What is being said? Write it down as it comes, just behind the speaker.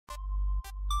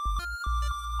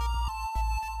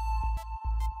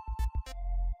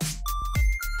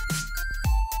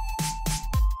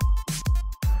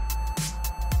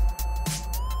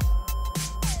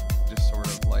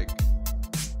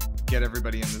get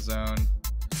everybody in the zone.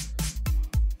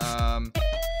 The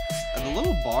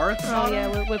little bar at the bottom. Oh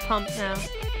yeah, we're pumped now.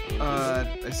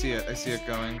 I see it. I see it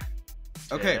going.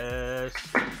 Okay. Yes.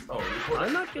 Oh,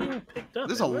 I'm not getting picked up.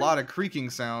 There's a lot of creaking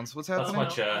sounds. What's That's happening? my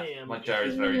chair. My chair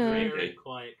is very creaky.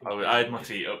 I had my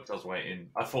feet up because I was waiting.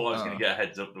 I thought I was going to get a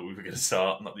heads up that we were going to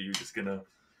start, not that you were just going to...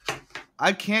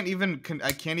 I can't even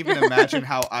imagine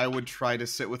how I would try to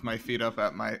sit with my feet up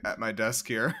at my desk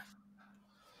here.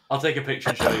 I'll take a picture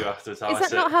and show you after. Is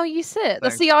that not how you sit?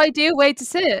 That's the ideal way to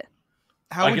sit.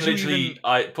 How I would can you literally even...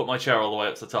 I put my chair all the way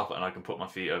up to the top and I can put my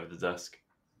feet over the desk.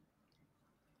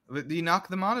 But you knock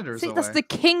the monitors See, away. that's the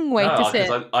king way to sit.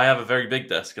 I have a very big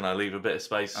desk and I leave a bit of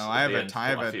space. Oh, I have a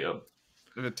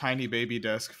a tiny baby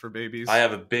desk for babies. I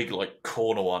have a big like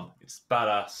corner one. It's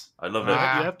badass. I love it. You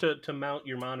have to mount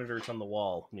your monitors on the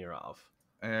wall, Nirav.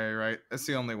 Yeah, you're right. That's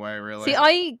the only way, really. See,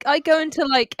 I go into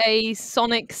like a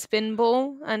Sonic spin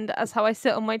ball, and that's how I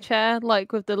sit on my chair,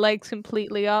 like with the legs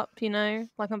completely up, you know,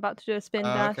 like I'm about to do a spin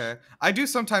dash. Okay. I do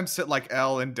sometimes sit like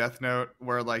L in Death Note,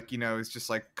 where like, you know, it's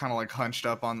just like kind of like hunched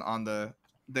up on the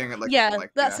thing. Like, yeah,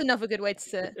 that's another good way to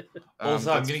sit.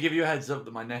 Also, I'm going to give you a heads up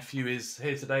that my nephew is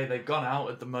here today. They've gone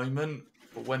out at the moment,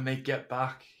 but when they get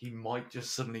back, he might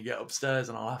just suddenly get upstairs,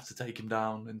 and I'll have to take him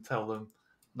down and tell them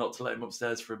not to let him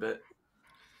upstairs for a bit.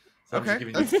 So okay.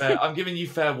 I'm giving you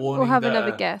fair warning. We'll have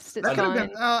another guest. It's fine.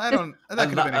 I don't. That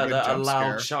could have been a good jump a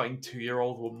scare. loud shouting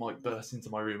 2-year-old might burst into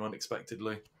my room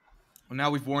unexpectedly. Well,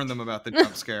 now we've warned them about the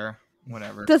jump scare.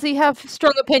 Whatever. Does he have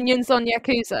strong opinions on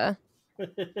Yakuza?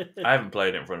 I haven't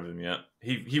played it in front of him yet.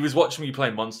 He was watching me play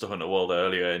Monster Hunter World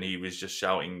earlier, and he was just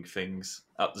shouting things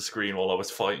at the screen while I was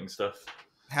fighting stuff.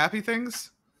 Happy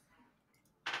things?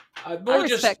 More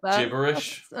just that.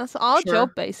 gibberish. That's our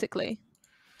job, basically.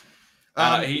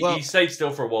 He stayed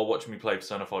still for a while watching me play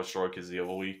Persona 5 Strikers the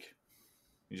other week.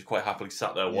 He just quite happily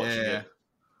sat there watching it.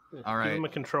 All right. Give him a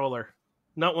controller.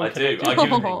 Not one. I do. I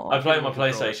play on my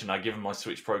PlayStation. I give him my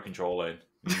Switch Pro controller.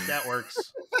 That works.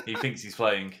 He thinks he's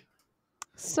playing.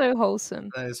 So wholesome.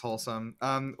 That is wholesome.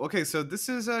 Okay, so this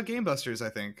is GameBusters, I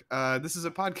think. This is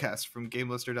a podcast from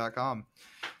GameLuster.com.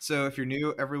 So if you're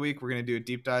new, every week we're going to do a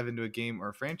deep dive into a game or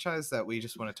a franchise that we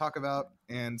just want to talk about.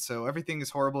 And so everything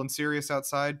is horrible and serious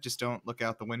outside. Just don't look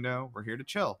out the window. We're here to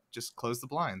chill. Just close the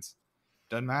blinds.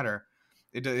 Doesn't matter.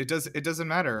 It doesn't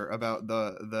matter about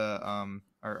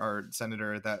our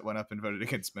senator that went up and voted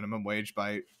against minimum wage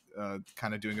by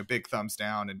kind of doing a big thumbs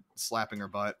down and slapping her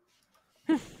butt.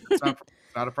 It's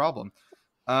not a problem.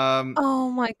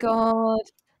 Oh my god.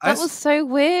 That was so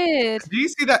weird. Do you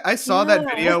see that? I saw that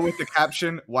video with the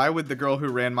caption, "Why would the girl who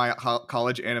ran my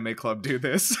college anime club do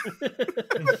this?"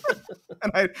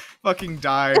 And I fucking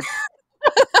died.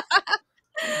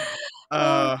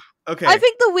 Okay. I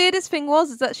think the weirdest thing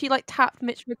was that she like tapped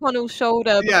Mitch McConnell's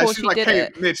shoulder before she did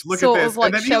it. Mitch, look sort at this. of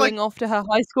like showing off to her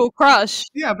high school crush.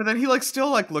 Yeah, but then he like still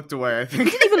like looked away, I think.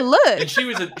 He didn't even look. And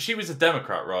she was a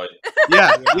Democrat, right?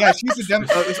 Yeah, she's a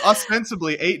Democrat.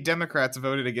 Ostensibly 8 Democrats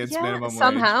voted against minimum wage.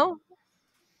 Somehow.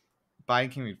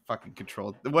 Biden can be fucking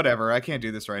controlled. Whatever. I can't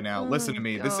do this right now. Listen to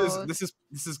me. God. This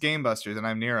is GameBusters, and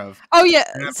I'm Nirav. Oh yeah.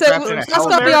 So that's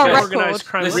gotta be our record.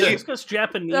 Discuss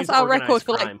Japanese. That's our record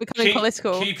for like becoming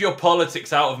political. Keep your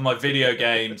politics out of my video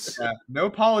games. Yeah, no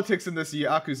politics in this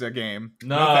Yakuza game.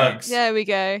 No thanks. There we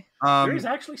go. There is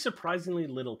actually surprisingly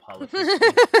little politics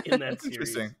in that series.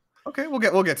 Interesting. Okay, we'll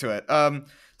get to it.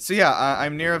 So yeah,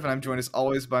 I'm Nirav, and I'm joined as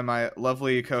always by my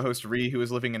lovely co-host Ree, who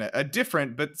is living in a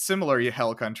different but similar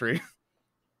hell country.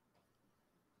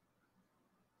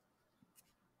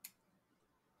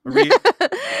 Yep.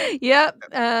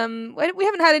 We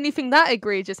haven't had anything that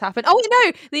egregious happen. Oh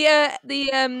no, the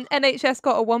NHS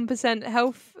got a 1%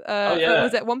 health.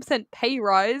 Was it 1% pay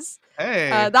rise?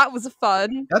 Hey, that was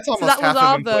fun. That's almost that half was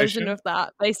our of inflation. version of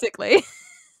that, basically.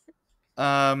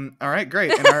 All right,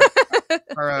 great. And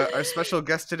our special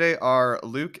guests today are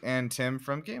Luke and Tim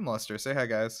from GameLuster. Say hi,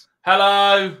 guys.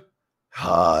 Hello.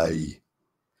 Hi.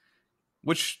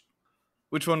 Which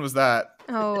one was that?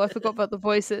 Oh, I forgot about the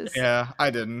voices. Yeah, I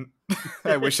didn't.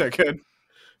 I wish I could.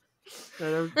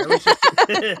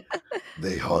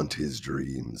 They haunt his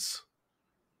dreams.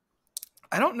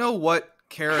 I don't know what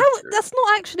character. That's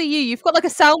not actually you. You've got like a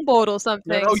soundboard or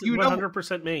something. No, you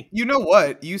 100% me. You know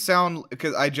what? You sound,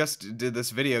 because I just did this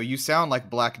video. You sound like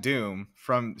Black Doom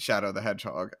from Shadow the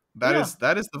Hedgehog. That is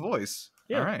the voice.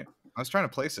 Yeah. All right. I was trying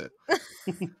to place it.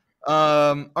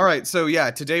 All right, so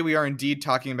yeah, today we are indeed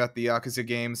talking about the Yakuza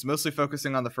games, mostly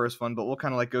focusing on the first one, but we'll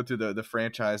kind of like go through the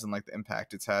franchise and like the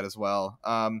impact it's had as well.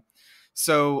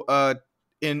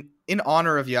 In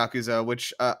honor of Yakuza,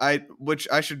 which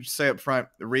I should say up front,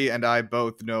 Ree and I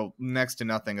both know next to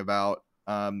nothing about,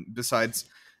 besides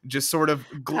just sort of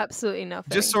absolutely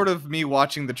nothing. Just sort of me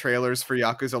watching the trailers for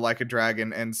Yakuza Like a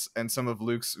Dragon and some of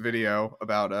Luke's video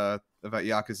about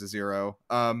Yakuza 0.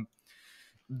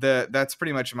 That's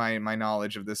pretty much my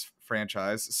knowledge of this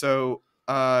franchise. So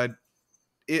I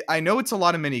know it's a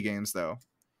lot of mini games though.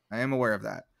 I am aware of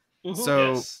that.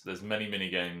 So yes, there's many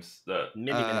mini games that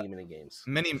mini games.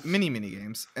 Mini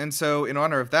games. And so in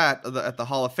honor of that, at the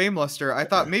Hall of Fameluster, I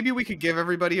thought maybe we could give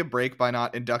everybody a break by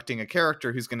not inducting a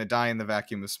character who's going to die in the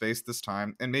vacuum of space this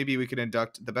time, and maybe we could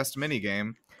induct the best mini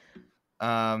game.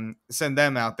 Send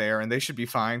them out there, and they should be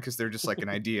fine because they're just like an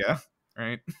idea,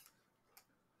 right?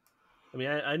 I mean,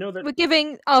 I know that we're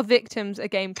giving our victims a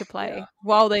game to play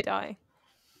while they die.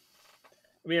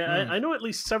 I mean, I know at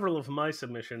least several of my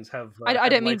submissions have. I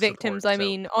don't mean victims. Support, I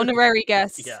mean honorary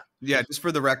guests. Yeah. Just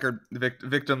for the record,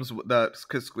 victims.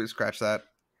 Scratch that.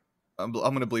 I'm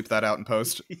gonna bleep that out in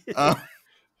post.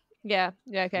 Yeah.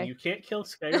 Okay. You can't kill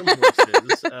Skyrim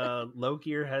horses. Low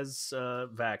Gear has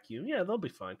vacuum. Yeah, they'll be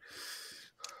fine.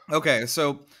 Okay,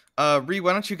 so Ree,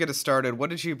 why don't you get us started?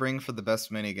 What did you bring for the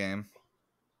best mini game?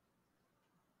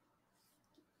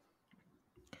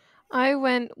 I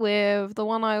went with the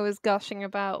one I was gushing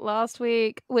about last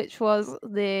week, which was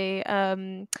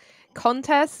the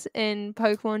contest in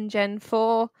Pokemon Gen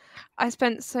 4. I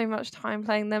spent so much time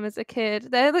playing them as a kid.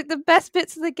 They're like the best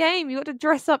bits of the game. You got to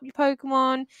dress up your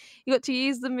Pokemon. You got to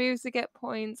use the moves to get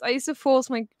points. I used to force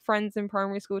my friends in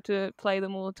primary school to play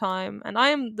them all the time, and I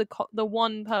am the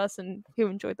one person who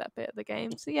enjoyed that bit of the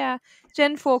game. So yeah,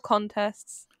 Gen 4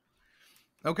 contests.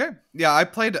 Okay. Yeah, I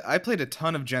played a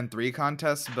ton of Gen 3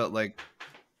 contests, but like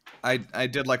I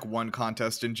did like one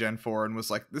contest in Gen 4 and was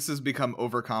like, this has become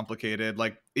overcomplicated.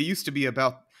 Like it used to be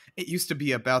about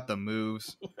the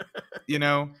moves, you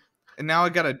know? And now I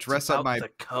got to dress up my the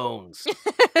cones.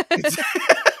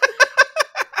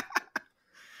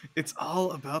 It's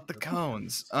all about the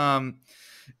cones.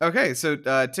 Okay,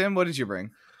 so Tim, what did you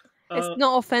bring? It's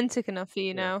not authentic enough for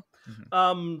you now.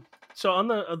 So on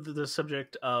the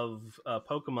subject of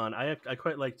Pokemon, I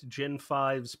quite liked Gen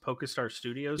 5's Pokestar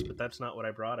Studios, but that's not what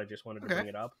I brought. I just wanted to bring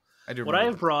it up. What I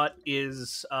have brought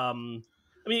is, I mean,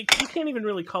 you can't even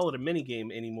really call it a mini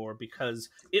game anymore because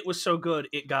it was so good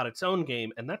it got its own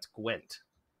game, and that's Gwent.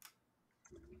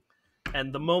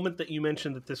 And the moment that you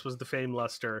mentioned that this was the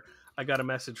Fameluster, I got a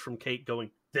message from Kate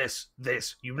going, this,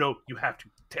 you know, you have to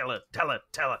tell it.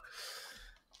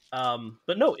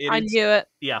 But no, I knew it.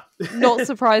 Yeah. Not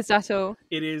surprised at all.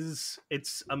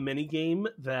 It's a mini game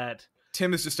that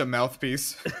Tim is just a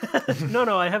mouthpiece.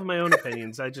 No, I have my own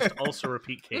opinions. I just also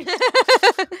repeat Kate.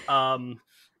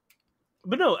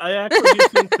 But no, I actually do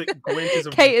think that Gwent is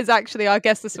Kate is actually our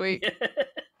guest this week.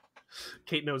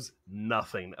 Kate knows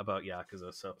nothing about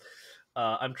Yakuza, so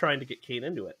I'm trying to get Kate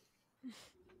into it.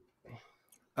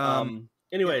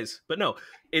 Anyways, but no,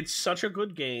 it's such a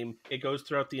good game. It goes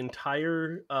throughout the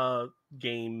entire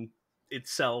game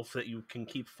itself that you can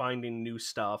keep finding new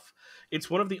stuff. It's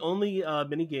one of the only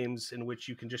mini games in which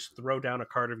you can just throw down a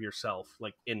card of yourself,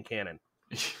 like in canon.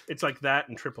 It's like that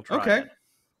and Triple Triad. Okay.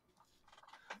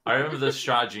 I remember the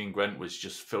strategy in Gwent was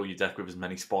just fill your deck with as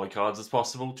many spy cards as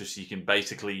possible, just so you can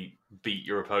basically beat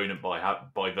your opponent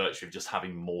by virtue of just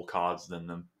having more cards than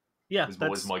them. Yeah, was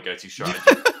always my go-to strategy.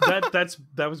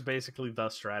 that was basically the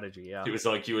strategy. Yeah, it was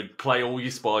like you would play all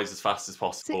your spies as fast as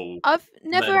possible. See, I've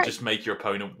never and then just make your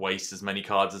opponent waste as many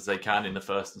cards as they can in the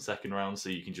first and second round, so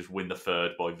you can just win the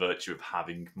third by virtue of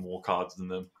having more cards than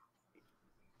them.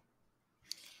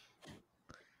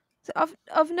 So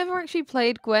I've never actually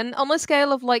played Gwent. On a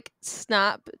scale of like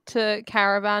Snap to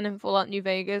Caravan in Fallout New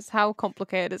Vegas, how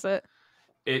complicated is it?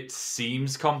 It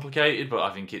seems complicated, but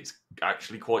I think it's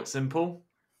actually quite simple.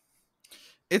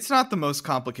 It's not the most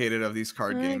complicated of these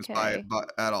card games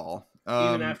at all.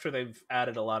 Even after they've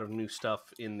added a lot of new stuff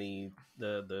in the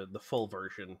full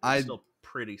version, it's still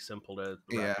pretty simple to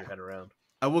wrap your head around.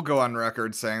 I will go on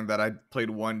record saying that I played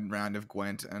one round of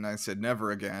Gwent and I said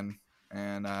never again,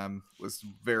 and was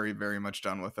very, very much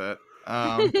done with it.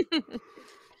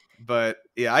 But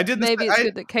yeah, I did this. Maybe it's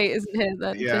good that Kate isn't here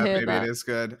then. Yeah, maybe it is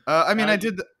good. I mean,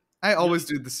 I always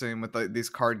do the same with these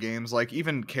card games. Like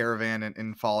even Caravan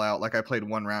and Fallout. Like I played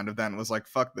one round of that and was like,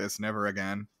 "Fuck this, never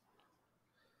again."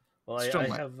 Well, I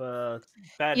have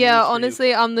bad yeah, news for honestly,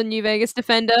 you. I'm the New Vegas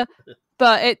defender,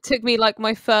 but it took me like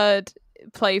my third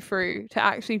playthrough to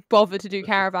actually bother to do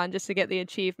Caravan just to get the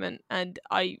achievement, and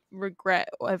I regret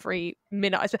every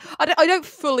minute. I don't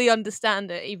fully understand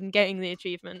it, even getting the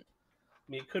achievement.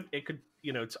 I mean, it could,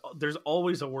 you know, there's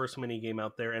always a worse mini game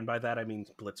out there, and by that I mean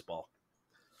Blitzball.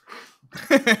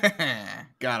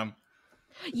 Got him.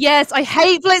 Yes, I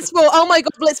hate Blitzball. Oh my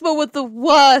god, Blitzball was the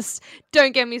worst.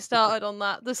 Don't get me started on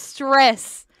that. The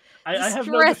stress. I have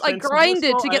no stress. I defense in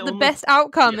grinded Blitzball. to get the best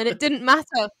outcome, and it didn't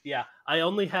matter. Yeah, I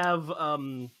only have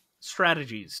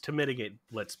strategies to mitigate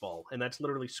Blitzball, and that's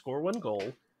literally score 1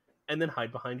 goal and then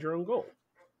hide behind your own goal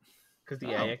because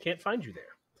the AI can't find you there.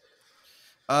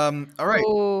 All right.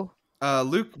 Ooh.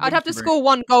 Luke, I'd have to score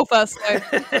 1 goal first,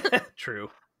 though. True.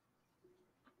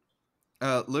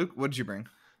 Luke, what did you bring?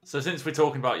 So since we're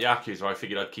talking about Yakuza, I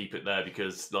figured I'd keep it there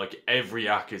because like every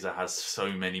Yakuza has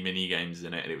so many mini games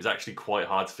in it, and it was actually quite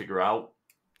hard to figure out.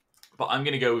 But I'm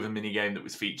going to go with a mini game that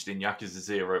was featured in Yakuza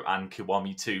 0 and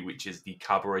Kiwami 2, which is the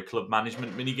Cabaret Club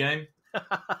Management mini game.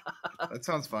 That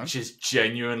sounds fun. Which is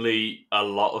genuinely a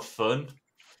lot of fun.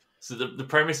 So the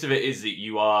premise of it is that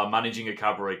you are managing a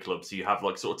cabaret club. So you have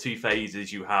like sort of 2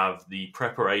 phases. You have the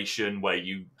preparation where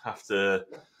you have to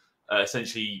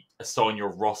essentially assign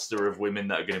your roster of women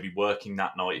that are going to be working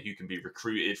that night who can be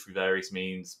recruited through various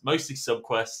means. Mostly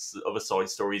subquests, other side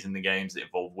stories in the games that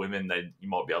involve women. Then you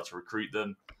might be able to recruit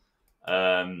them.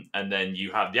 And then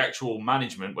you have the actual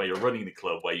management where you're running the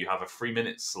club, where you have a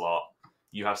 3-minute slot.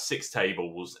 You have 6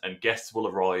 tables and guests will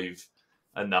arrive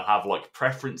and they'll have like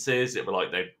preferences. It will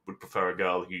like they would prefer a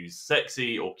girl who's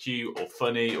sexy or cute or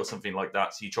funny or something like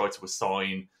that. So you try to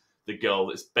assign the girl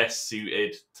that's best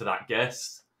suited to that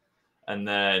guest. And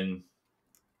then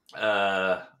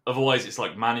otherwise it's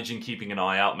like managing, keeping an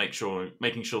eye out, making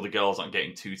sure the girls aren't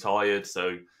getting too tired.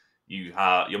 So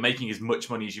you're making as much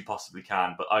money as you possibly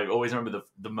can. But I always remember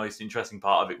the most interesting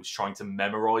part of it was trying to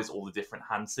memorize all the different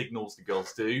hand signals the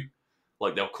girls do.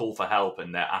 Like they'll call for help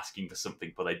and they're asking for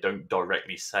something, but they don't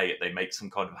directly say it. They make some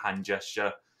kind of hand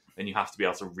gesture, and you have to be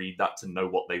able to read that to know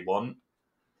what they want.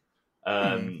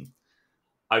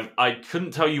 I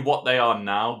couldn't tell you what they are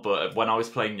now, but when I was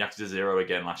playing Yakuza 0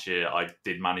 again last year, I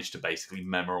did manage to basically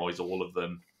memorize all of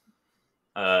them.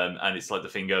 And it's like the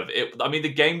thing of it. I mean, the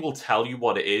game will tell you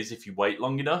what it is if you wait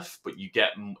long enough, but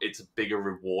it's a bigger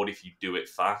reward if you do it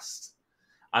fast.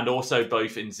 And also,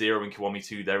 both in 0 and Kiwami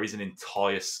 2, there is an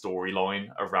entire storyline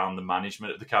around the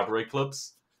management of the cabaret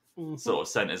clubs. Sort of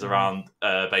centers around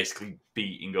basically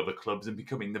beating other clubs and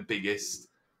becoming the biggest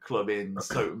club in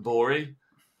Sotenbori.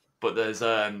 But there's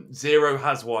 0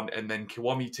 has one, and then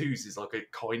Kiwami 2's is like a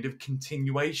kind of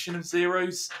continuation of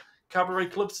 0's cabaret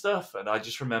club stuff. And I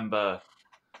just remember,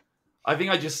 I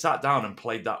think I just sat down and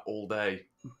played that all day.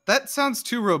 That sounds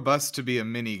too robust to be a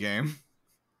mini game.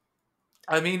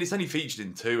 I mean, it's only featured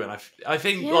in 2, and I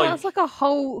think it's like a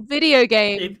whole video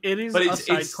game. It is a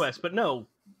side quest, but no,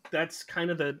 that's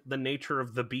kind of the nature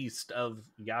of the beast of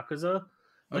Yakuza.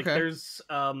 Like there's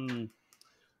an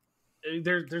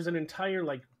entire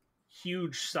like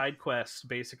huge side quest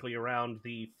basically around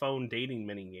the phone dating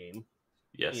mini game.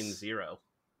 Yes, in 0.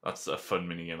 That's a fun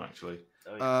mini game actually.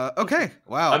 Okay,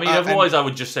 wow. I mean, otherwise I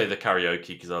would just say the karaoke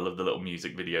because I love the little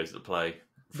music videos that play.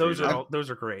 Those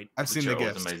are great. I've seen the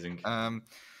gifts. Amazing.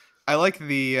 I like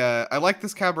I like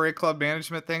this cabaret club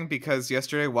management thing because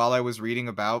yesterday while I was reading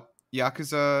about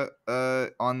Yakuza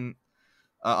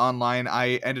online,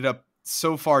 I ended up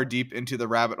so far deep into the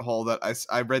rabbit hole that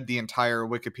I read the entire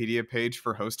Wikipedia page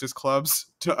for Hostess Clubs.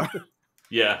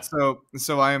 Yeah. So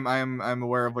I'm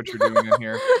aware of what you're doing in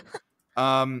here.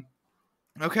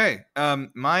 Okay.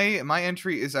 My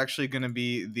entry is actually going to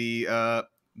be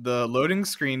the loading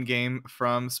screen game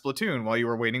from Splatoon while you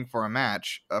were waiting for a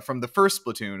match from the first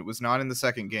Splatoon. It was not in the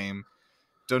second game.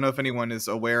 Don't know if anyone is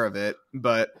aware of it,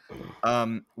 but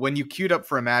when you queued up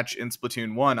for a match in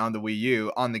Splatoon 1 on the Wii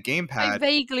U, on the gamepad... I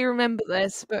vaguely remember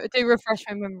this, but do refresh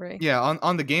my memory. Yeah,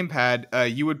 on the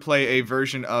gamepad, you would play a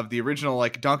version of the original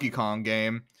like Donkey Kong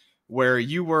game where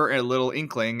you were a little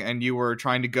inkling and you were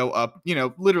trying to go up,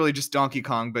 literally just Donkey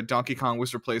Kong, but Donkey Kong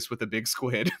was replaced with a big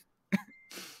squid.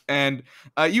 And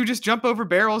you just jump over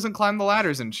barrels and climb the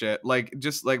ladders and shit.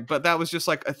 But that was just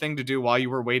like a thing to do while you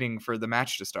were waiting for the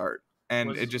match to start. And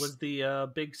was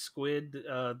the big squid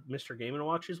Mr. Game &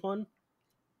 Watch's one?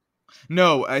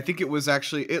 No, I think it was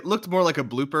actually. It looked more like a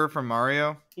blooper from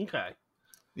Mario. Okay.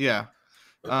 Yeah.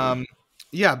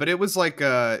 Yeah, but it was like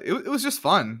it was just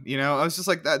fun. I was just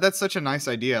like that's such a nice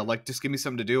idea. Like, just give me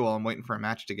something to do while I'm waiting for a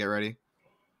match to get ready.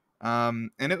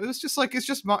 And it was just like it's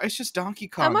just Donkey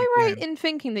Kong. Am I right in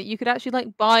thinking that you could actually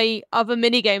like buy other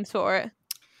mini games for it?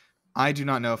 I do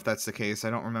not know if that's the case. I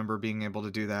don't remember being able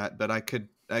to do that, but I could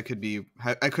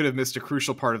have missed a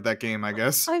crucial part of that game, I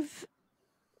guess. I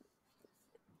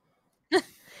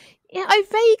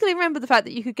vaguely remember the fact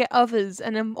that you could get others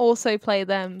and then also play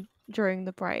them during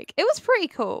the break. It was pretty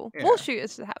cool. Yeah. More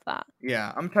shooters to have that.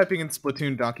 Yeah, I'm typing in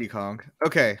Splatoon Donkey Kong.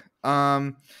 Okay.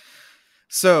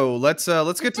 So let's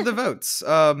get to the votes.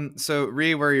 So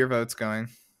Ree, where are your votes going?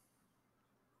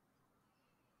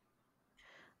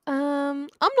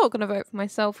 I'm not going to vote for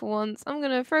myself for once. I'm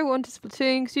going to throw one to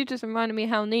Splatoon because you just reminded me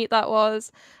how neat that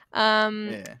was.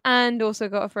 And also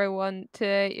got to throw one to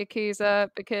Yakuza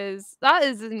because that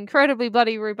is an incredibly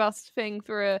bloody robust thing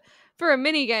for a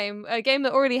mini game, a game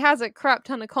that already has a crap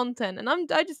ton of content. And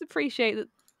I just appreciate that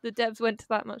the devs went to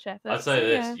that much effort. I'd say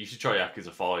this: you should try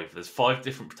Yakuza 5. There's 5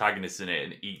 different protagonists in it,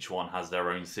 and each one has their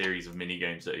own series of mini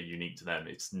games that are unique to them.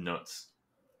 It's nuts.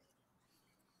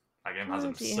 That game has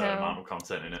an absurd amount of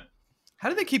content in it. How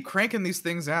do they keep cranking these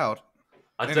things out?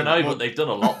 I don't know, but they've done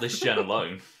a lot this gen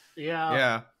alone.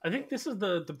 Yeah. I think this is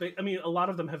the big. I mean, a lot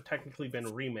of them have technically been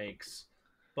remakes,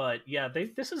 but yeah,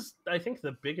 this is I think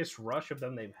the biggest rush of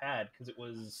them they've had because it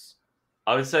was.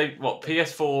 I would say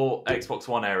PS4, Xbox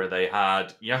One era they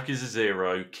had Yakuza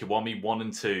 0, Kiwami 1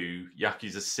 and 2,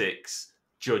 Yakuza 6,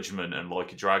 Judgment, and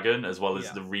Like a Dragon, as well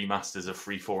as the remasters of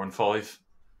 3, 4, and 5.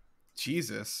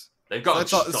 Jesus. They've got a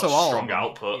strong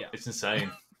output. Yeah. It's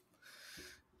insane.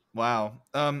 Wow.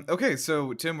 Okay,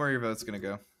 so Tim, where are your votes going to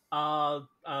go?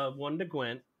 One to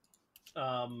Gwent,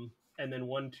 and then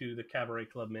one to the Cabaret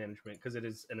Club Management because it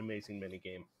is an amazing mini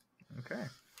game. Okay.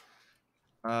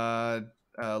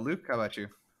 Luke, how about you?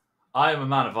 I am a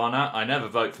man of honor. I never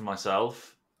vote for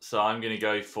myself, so I'm going to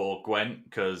go for Gwent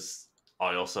because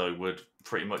I also would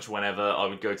pretty much whenever I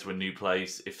would go to a new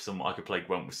place, if I could play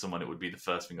Gwent with someone, it would be the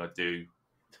first thing I'd do.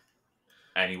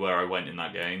 Anywhere I went in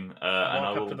that game,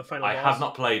 and I have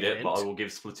not played it, but I will give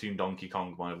Splatoon Donkey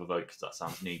Kong my other vote because that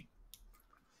sounds neat.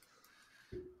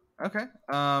 Okay.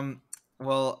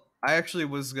 Well, I actually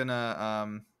was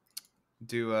gonna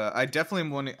do. I definitely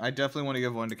want to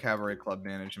give one to Cabaret Club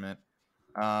Management.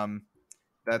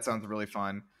 That sounds really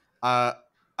fun. I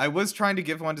was trying to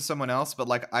give one to someone else, but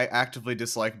like I actively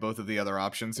dislike both of the other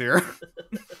options here.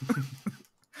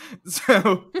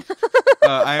 So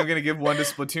I am going to give one to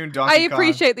Splatoon Donkey Kong. I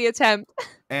appreciate the attempt.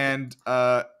 And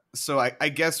so I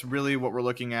guess really what we're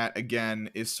looking at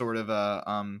again is sort of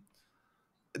a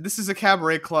this is a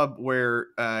cabaret club where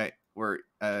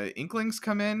Inklings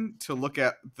come in to look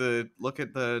at the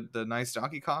nice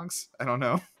Donkey Kongs. I don't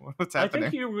know what's happening. I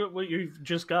think what you've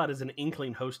just got is an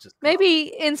Inkling Hostess Club.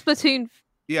 Maybe in Splatoon.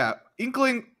 Yeah,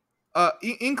 Inkling High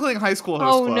School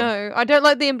Host Club. Oh no, I don't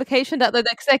like the implication that they're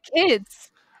kids.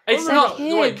 It's not.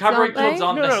 Wait, cabaret clubs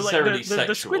aren't necessarily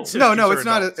sexual. No, it's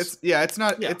not.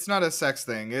 It's not a sex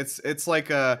thing. It's like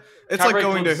like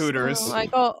going to Hooters. Oh, I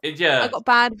got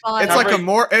bad vibes. It's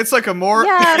like a more.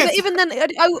 Yeah, but even then,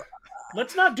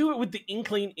 let's not do it with the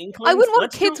Inklings. I wouldn't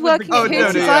want kids working at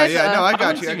Hooters. No, I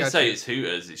got you. I can say it's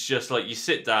Hooters. It's just like you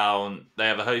sit down. They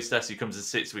have a hostess who comes and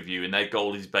sits with you, and their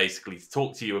goal is basically to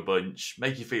talk to you a bunch,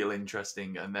 make you feel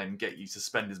interesting, and then get you to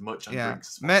spend as much on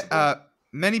drinks as possible.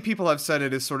 Many people have said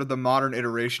it is sort of the modern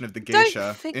iteration of the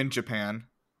geisha in Japan.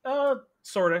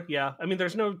 Sort of, yeah. I mean,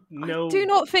 there's no. I do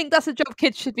not think that's a job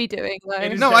kids should be doing.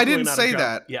 No, I didn't say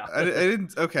that. Yeah, I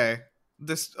didn't. Okay,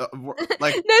 this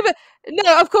like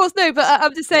no, of course no. But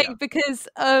I'm just saying because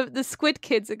the Squid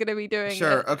Kids are going to be doing.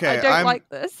 Sure. Okay. I don't like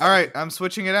this. All right, I'm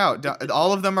switching it out.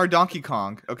 All of them are Donkey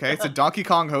Kong. Okay, it's a Donkey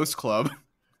Kong host club.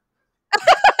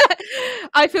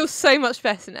 I feel so much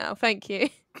better now. Thank you.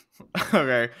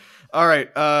 Okay. All right,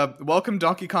 welcome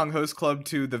Donkey Kong Host Club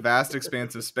to the vast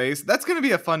expanse of space. That's going to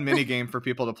be a fun mini game for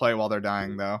people to play while they're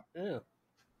dying, though. Yeah.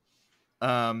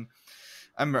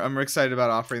 I'm excited about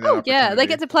offering that. Oh yeah, they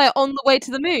get to play it on the way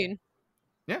to the moon.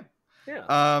 Yeah.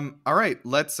 Yeah. All right,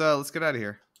 let's get out of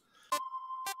here.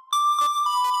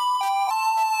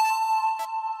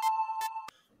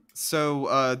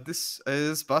 So this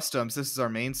is Bustums. This is our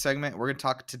main segment. We're going to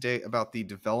talk today about the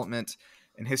development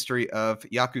and history of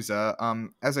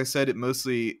Yakuza. As I said, it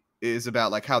mostly is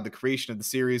about like how the creation of the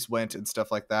series went and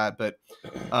stuff like that. But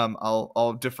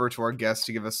I'll defer to our guests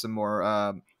to give us some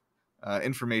more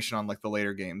information on like the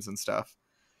later games and stuff.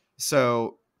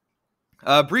 So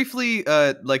briefly,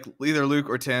 like either Luke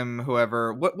or Tim,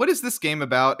 whoever, what is this game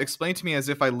about? Explain to me as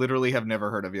if I literally have never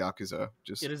heard of Yakuza.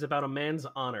 It is about a man's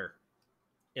honor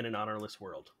in an honorless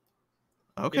world.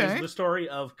 Okay. It is the story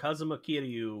of Kazuma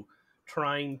Kiryu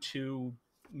trying to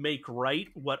make right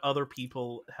what other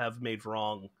people have made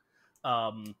wrong.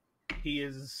 He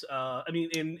is, I mean,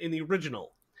 in the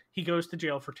original, he goes to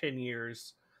jail for 10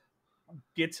 years,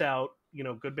 gets out,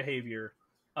 good behavior,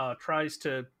 tries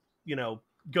to,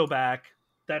 go back.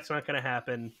 That's not going to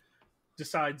happen.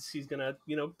 Decides he's going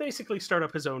to, basically start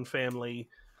up his own family,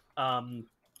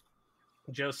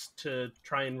 just to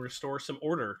try and restore some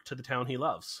order to the town he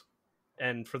loves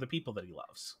and for the people that he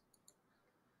loves.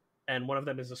 And one of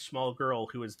them is a small girl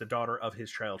who is the daughter of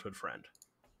his childhood friend.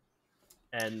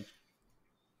 And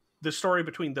the story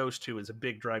between those two is a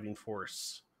big driving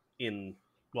force in,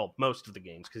 most of the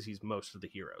games, because he's most of the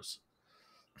heroes.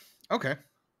 Okay.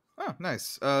 Oh,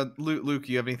 nice. Luke,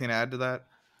 you have anything to add to that?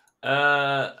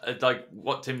 Like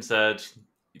what Tim said.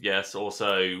 Yes.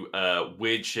 Also,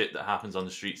 weird shit that happens on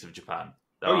the streets of Japan.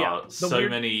 There are so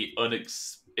many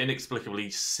inexplicably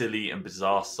silly and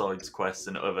bizarre side quests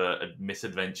and other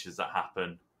misadventures that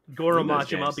happen. Goro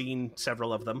Majima being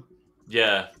several of them.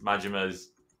 Yeah, Majima's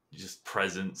just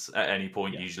presence at any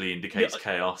point usually indicates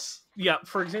chaos. Yeah,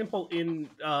 for example, in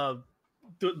the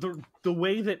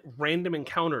way that random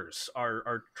encounters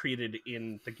are treated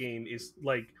in the game is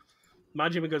like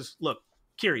Majima goes, "Look,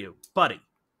 Kiryu, buddy,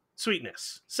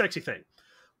 sweetness, sexy thing.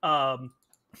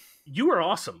 You are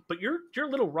awesome, but you're a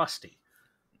little rusty.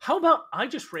 How about I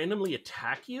just randomly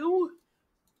attack you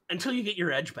until you get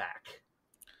your edge back?"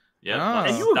 Yeah,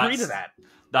 and you agree to that.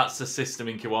 That's the system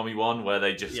in Kiwami 1 where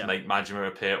they just make Majima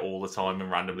appear all the time and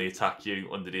randomly attack you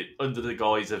under the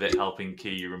guise of it helping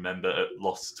Kiryu remember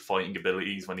lost fighting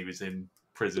abilities when he was in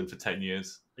prison for 10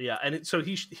 years. Yeah, and so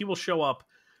he will show up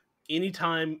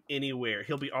anytime, anywhere.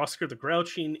 He'll be Oscar the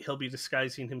Grouching. He'll be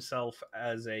disguising himself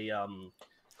as a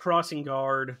crossing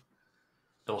guard.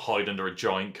 He'll hide under a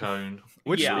giant cone.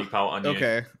 Which leap out on you.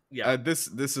 Okay. Yeah. This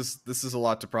is a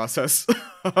lot to process.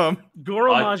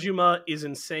 Goro Majima is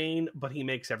insane, but he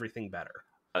makes everything better.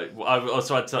 I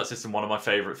also add to that system, one of my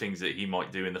favourite things that he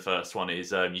might do in the first one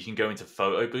is you can go into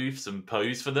photo booths and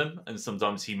pose for them, and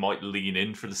sometimes he might lean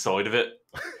in for the side of it,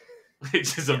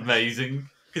 which is amazing,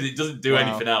 because it doesn't do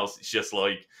anything else. It's just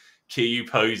like Kiryu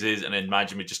poses, and then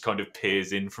Majima just kind of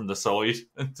peers in from the side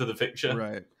into the picture.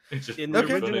 Right. In the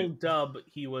original dub,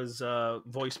 he was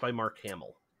voiced by Mark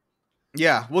Hamill.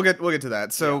 Yeah, we'll get to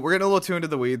that. So we're getting a little too into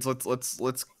the weeds.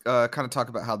 Let's kind of talk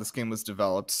about how this game was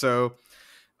developed. So,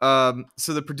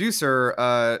 the producer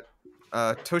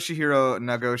Toshihiro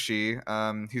Nagoshi,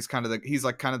 he's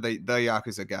like kind of the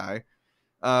Yakuza guy.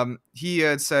 He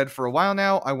had said, for a while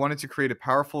now, I wanted to create a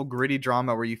powerful, gritty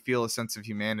drama where you feel a sense of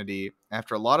humanity.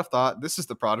 After a lot of thought, this is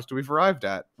the product we've arrived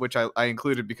at, which I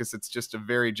included because it's just a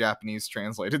very Japanese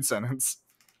translated sentence.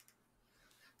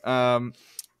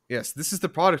 Yes, this is the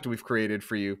product we've created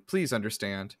for you. Please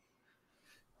understand.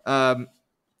 So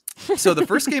the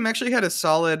first game actually had a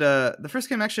solid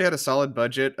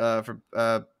budget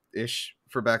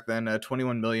for back then,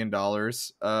 $21 million.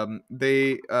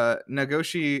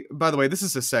 Nagoshi, by the way, this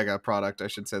is a Sega product. I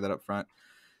should say that up front.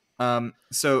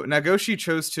 So Nagoshi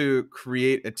chose to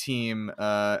create a team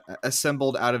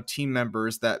assembled out of team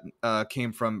members that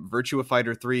came from Virtua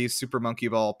Fighter 3, Super Monkey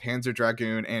Ball, Panzer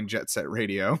Dragoon, and Jet Set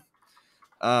Radio.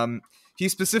 He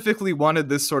specifically wanted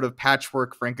this sort of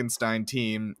patchwork Frankenstein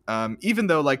team, even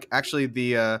though like actually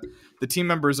the team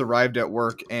members arrived at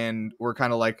work and were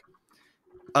kind of like,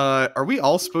 are we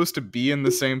all supposed to be in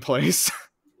the same place?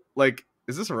 Like,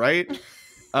 is this right?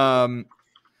 And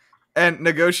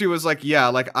Nagoshi was like, yeah,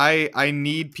 like I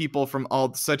need people from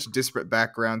all such disparate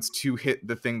backgrounds to hit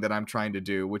the thing that I'm trying to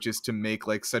do, which is to make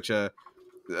like such a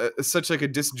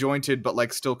disjointed but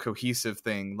like still cohesive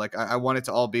thing. Like I want it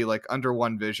to all be like under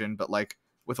one vision, but like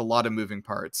with a lot of moving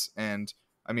parts. And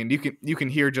I mean, you can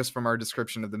hear just from our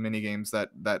description of the mini games that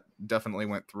definitely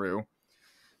went through.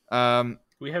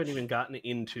 We haven't even gotten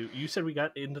into. You said we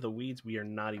got into the weeds. We are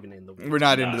not even in the weeds. We're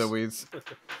not into the weeds.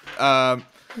 No.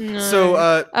 So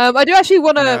I do actually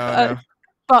want to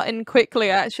butt in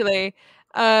quickly. Actually,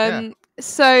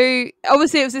 so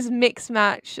obviously it was this mixed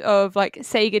match of like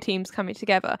Sega teams coming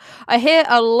together. I hear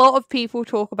a lot of people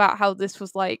talk about how this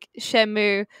was like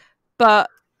Shenmue, but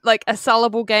like a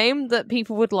sellable game that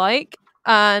people would like.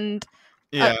 And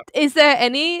is there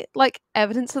any like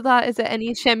evidence of that? Is there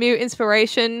any Shenmue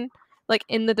inspiration like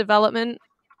in the development?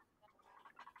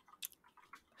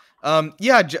 So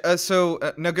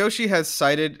Nagoshi has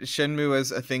cited Shenmue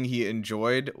as a thing he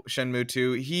enjoyed. Shenmue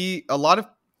 2. A lot of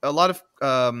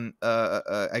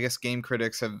I guess game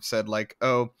critics have said like,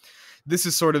 oh, this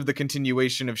is sort of the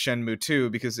continuation of Shenmue 2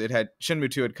 because Shenmue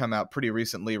 2 had come out pretty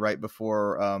recently, right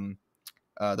before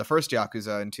the first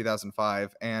Yakuza in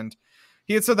 2005, and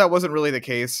he had said that wasn't really the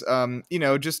case.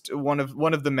 Just one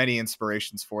of the many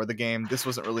inspirations for the game. This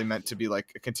wasn't really meant to be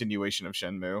like a continuation of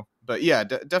Shenmue, but yeah,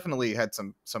 definitely had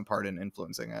some part in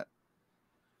influencing it.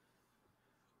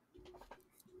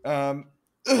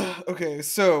 Okay,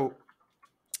 so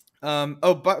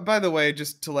by the way,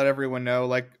 just to let everyone know,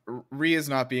 like Rhea is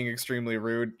not being extremely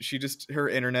rude. Her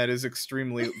internet is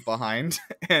extremely behind,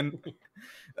 and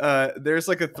there's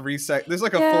like a full 3 seconds of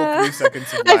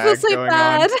lag I feel so going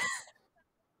bad. on.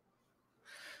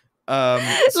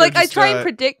 I try and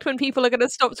predict when people are going to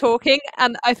stop talking,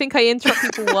 and I think I interrupt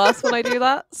people worse when I do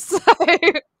that. So,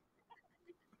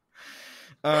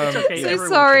 it's okay. So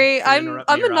sorry. I'm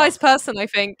a nice person, I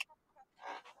think.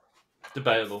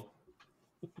 Debatable.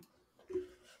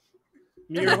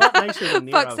 You're a lot nicer than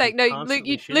Nirav. Fuck's sake, no,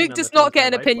 Luke does not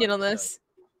get an opinion on this.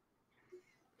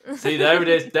 See, there it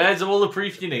is. There's all the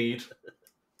proof you need.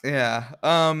 Yeah.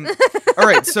 All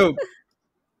right. So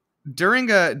during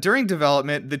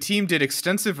development, the team did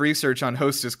extensive research on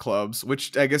hostess clubs,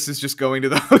 which I guess is just going to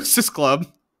the hostess club.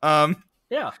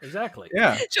 Yeah, exactly.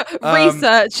 Yeah. Sure.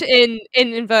 Research in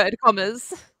inverted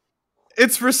commas.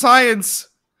 It's for science.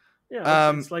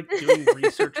 Yeah, it's like doing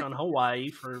research on Hawaii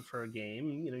for a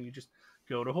game. You know, you just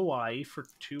go to Hawaii for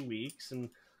 2 weeks and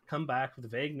come back with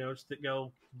vague notes that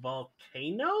go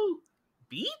volcano,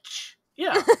 beach,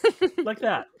 yeah, like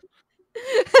that.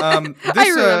 I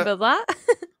remember that.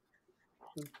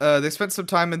 They spent some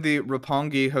time in the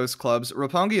Roppongi host clubs.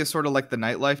 Roppongi is sort of like the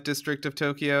nightlife district of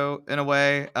Tokyo in a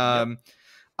way. Yep.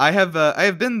 I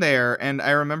have been there, and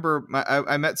I remember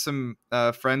I met some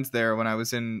friends there when I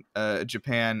was in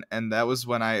Japan, and that was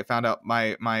when I found out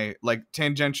my like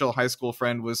tangential high school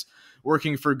friend was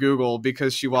working for Google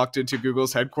because she walked into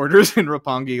Google's headquarters in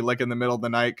Roppongi like in the middle of the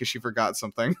night because she forgot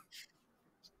something.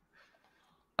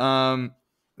 So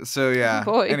yeah.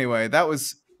 Oh boy. Anyway, that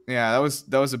was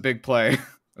a big play. It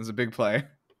was a big play.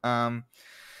 So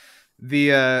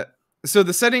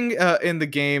the setting in the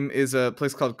game is a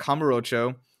place called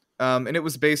Kamurocho, and it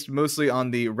was based mostly on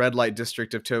the red light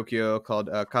district of Tokyo called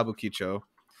Kabukicho.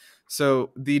 So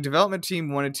the development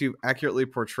team wanted to accurately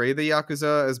portray the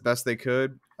Yakuza as best they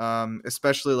could,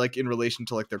 especially like in relation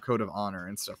to like their code of honor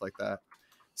and stuff like that.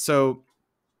 So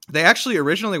they actually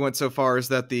originally went so far as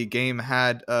that the game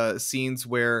had scenes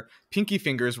where pinky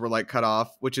fingers were like cut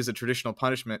off, which is a traditional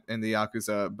punishment in the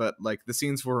Yakuza, but like the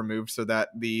scenes were removed so that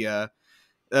the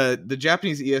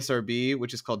Japanese ESRB,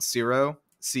 which is called CERO,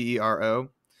 CERO,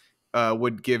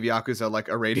 would give Yakuza like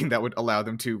a rating that would allow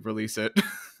them to release it.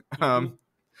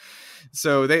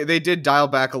 So they did dial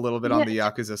back a little bit on the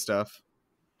Yakuza stuff.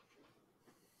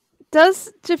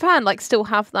 Does Japan like still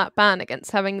have that ban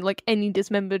against having like any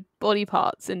dismembered body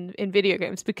parts in video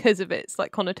games because of its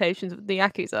like connotations with the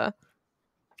Yakuza?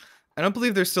 I don't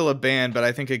believe there's still a ban, but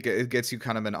I think it gets you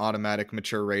kind of an automatic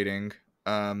mature rating.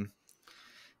 I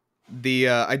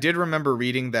did remember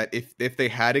reading that if they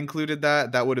had included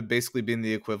that would have basically been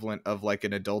the equivalent of like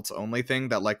an adults only thing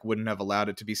that like wouldn't have allowed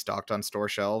it to be stocked on store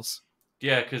shelves.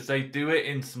 Yeah, because they do it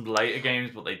in some later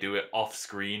games, but they do it off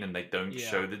screen and they don't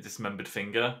show the dismembered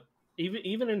finger.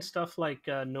 Even in stuff like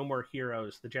No More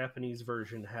Heroes, the Japanese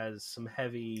version has some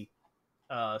heavy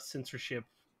censorship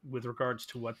with regards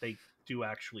to what they do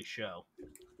actually show.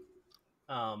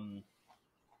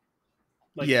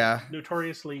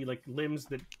 Notoriously, like limbs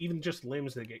that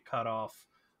get cut off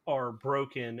are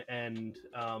broken, and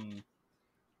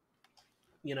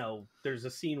there's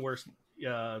a scene where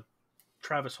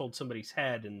Travis holds somebody's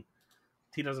head, and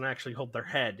he doesn't actually hold their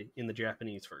head in the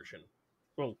Japanese version.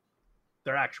 Well,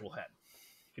 their actual head.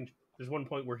 There's one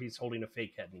point where he's holding a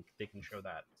fake head, and they can show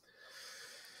that.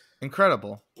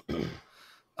 Incredible.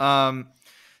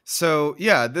 So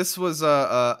yeah, this was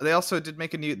they also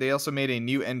made a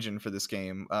new engine for this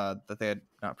game that they had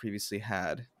not previously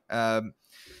had.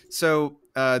 So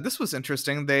this was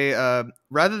interesting. They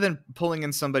rather than pulling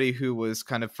in somebody who was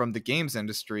kind of from the games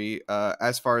industry,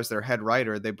 as far as their head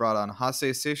writer, they brought on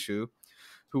Hase Seishu,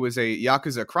 who was a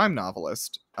Yakuza crime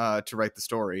novelist, to write the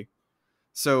story.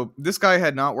 So this guy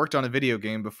had not worked on a video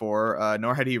game before,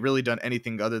 nor had he really done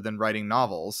anything other than writing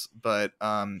novels. But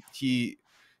he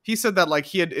said that like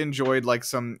he had enjoyed like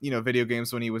some video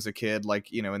games when he was a kid,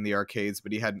 like in the arcades,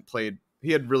 but he hadn't played.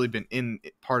 He had really been in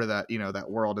part of that that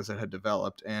world as it had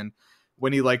developed. And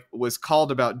when he like was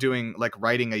called about doing like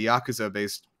writing a Yakuza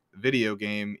based video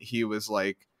game, he's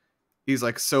like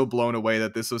so blown away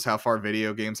that this was how far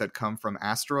video games had come from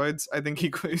asteroids. I think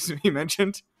he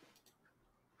mentioned.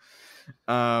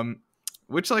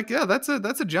 Which like that's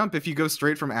a jump. If you go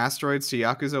straight from asteroids to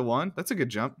Yakuza 1, that's a good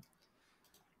jump.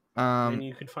 And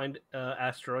you could find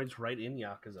asteroids right in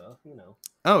Yakuza,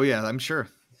 Oh yeah, I'm sure.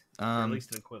 Or at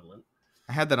least an equivalent.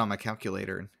 I had that on my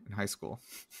calculator in high school.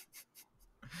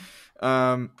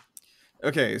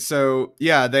 Okay, so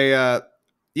yeah,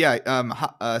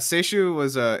 Seishu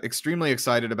was extremely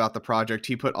excited about the project.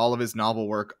 He put all of his novel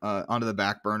work onto the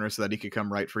back burner so that he could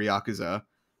come write for Yakuza.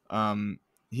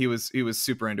 He was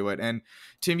super into it. And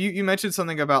Tim, you mentioned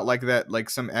something about like that, like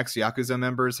some ex-Yakuza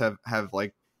members have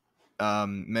like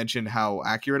mentioned how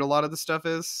accurate a lot of the stuff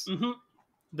is. Mm-hmm.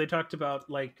 They talked about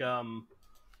like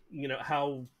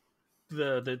how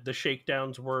the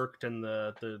shakedowns worked and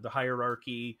the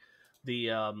hierarchy,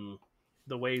 the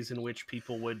ways in which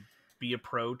people would be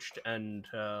approached, and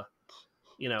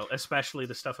especially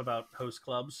the stuff about host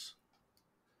clubs.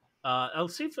 I'll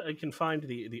see if I can find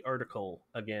the article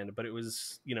again, but it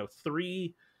was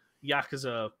 3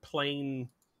 Yakuza playing.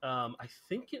 I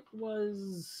think it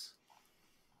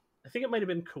might have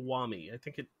been Kiwami. I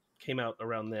think it came out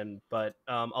around then, but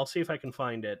I'll see if I can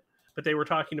find it. But they were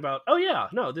talking about, oh yeah,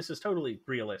 no, this is totally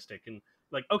realistic, and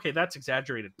like, okay, that's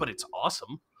exaggerated, but it's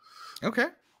awesome. Okay.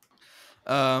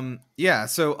 Yeah,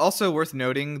 so also worth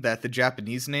noting that the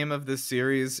Japanese name of this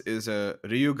series is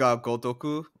Ryuga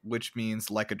Gotoku, which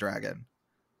means like a dragon,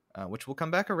 which we'll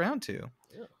come back around to.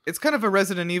 Yeah. It's kind of a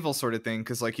Resident Evil sort of thing,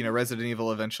 because like, Resident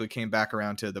Evil eventually came back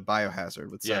around to the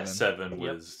Biohazard with 7. Yeah, 7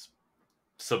 was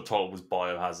subtitle was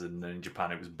Biohazard, and then in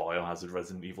Japan it was Biohazard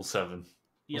Resident Evil 7.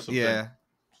 Yep. Yeah.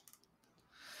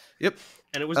 Yep.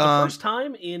 And it was the first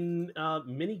time in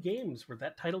many games where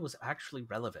that title was actually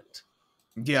relevant.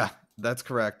 Yeah, that's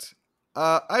correct.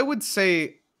 I would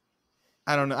say,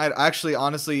 I don't know. I actually,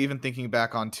 honestly, even thinking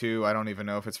back on 2, I don't even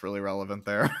know if it's really relevant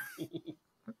there.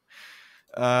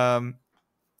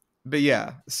 But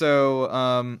yeah,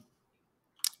 so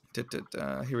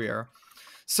here we are.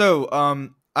 So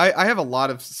I have a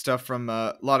lot of stuff from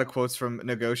a lot of quotes from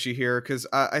Nagoshi here, because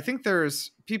I think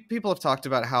there's people have talked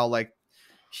about how like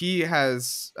he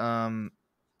has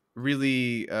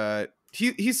really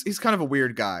he's kind of a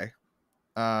weird guy.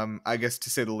 I guess, to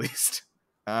say the least.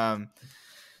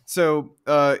 So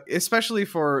especially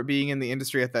for being in the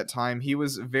industry at that time, he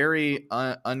was very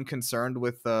unconcerned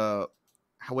with how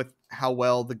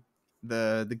well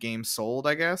the game sold,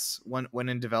 I guess, when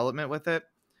in development with it.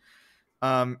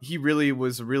 He really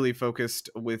was focused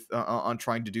on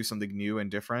trying to do something new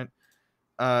and different.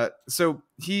 So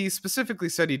he specifically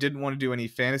said he didn't want to do any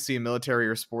fantasy, military,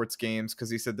 or sports games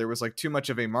because he said there was like too much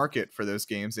of a market for those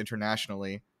games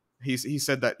internationally. He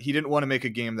said that he didn't want to make a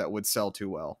game that would sell too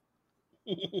well.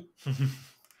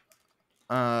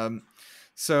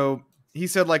 So he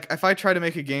said, like, if I try to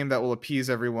make a game that will appease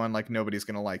everyone, like, nobody's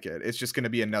going to like it. It's just going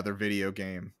to be another video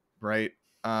game, right?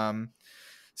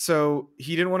 So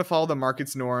he didn't want to follow the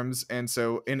market's norms. And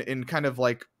so in kind of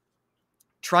like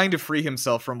trying to free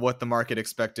himself from what the market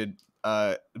expected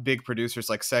big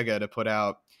producers like Sega to put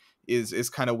out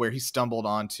is kind of where he stumbled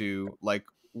onto like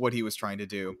what he was trying to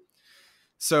do.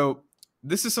 So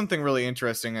this is something really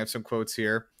interesting. I have some quotes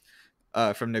here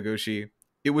from Nagoshi.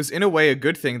 It was in a way a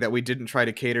good thing that we didn't try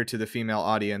to cater to the female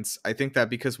audience. I think that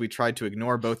because we tried to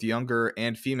ignore both younger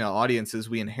and female audiences,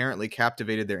 we inherently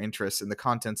captivated their interests in the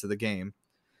contents of the game.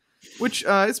 Which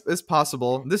is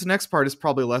possible. This next part is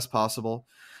probably less possible.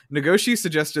 Nagoshi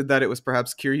suggested that it was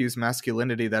perhaps Kiryu's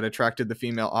masculinity that attracted the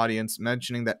female audience,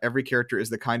 mentioning that every character is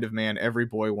the kind of man every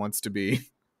boy wants to be.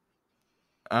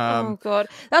 Oh god,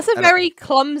 that's a very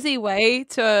clumsy way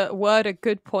to word a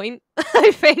good point.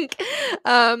 I think.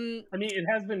 I mean, it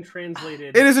has been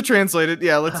translated. It is a translated.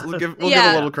 Yeah, we'll give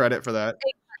a little credit for that.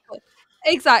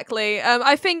 Exactly.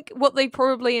 I think what they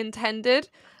probably intended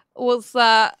was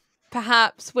that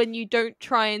perhaps when you don't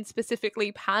try and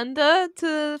specifically pander to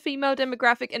the female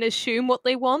demographic and assume what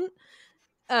they want,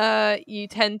 you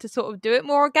tend to sort of do it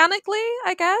more organically,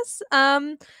 I guess.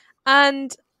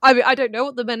 And I don't know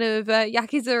what the men of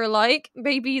Yakuza are like.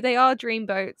 Maybe they are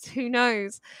dreamboats. Who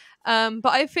knows? But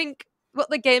I think what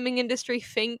the gaming industry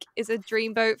think is a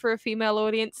dreamboat for a female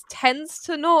audience tends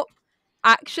to not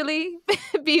actually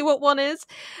be what one is.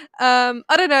 I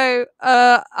don't know.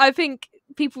 I think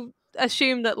people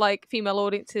assume that like female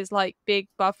audiences like big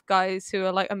buff guys who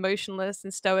are like emotionless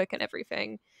and stoic and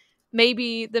everything.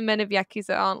 Maybe the men of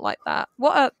Yakuza aren't like that.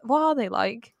 What are they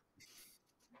like?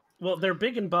 Well, they're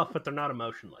big and buff, but they're not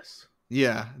emotionless.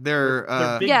 Yeah, they're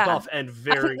big, buff, and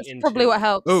very into. Probably what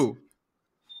helps. Oh,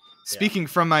 speaking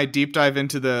from my deep dive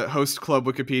into the Host Club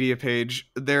Wikipedia page,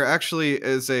 there actually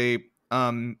is a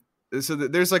so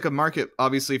there's like a market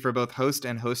obviously for both host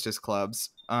and hostess clubs.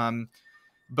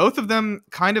 Both of them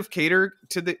kind of cater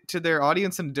to their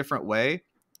audience in a different way.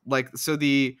 Like, so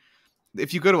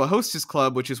if you go to a hostess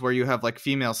club, which is where you have like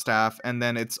female staff, and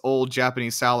then it's old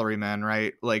Japanese salarymen,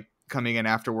 right? Like coming in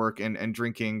after work and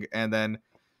drinking, and then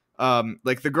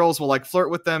like the girls will like flirt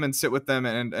with them and sit with them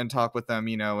and talk with them,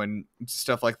 and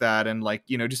stuff like that, and like,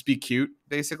 just be cute,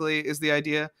 basically, is the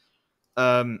idea.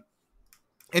 And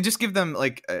just give them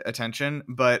like attention.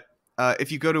 But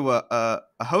if you go to a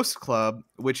host club,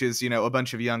 which is, a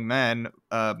bunch of young men,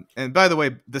 and by the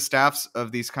way, the staffs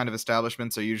of these kind of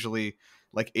establishments are usually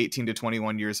like 18 to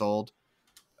 21 years old.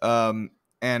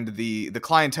 And the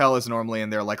clientele is normally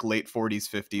in their like late 40s,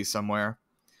 50s somewhere.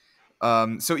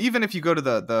 So even if you go to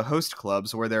the host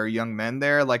clubs where there are young men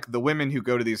there, like the women who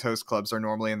go to these host clubs are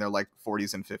normally in their like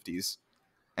 40s and 50s.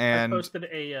 And I posted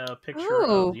a picture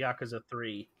of Yakuza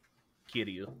 3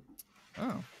 Kiryu.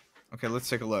 Oh, okay. Let's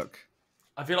take a look.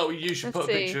 I feel like you should put a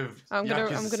picture of I'm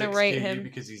Yakuza gonna rate him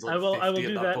because he's like I will 50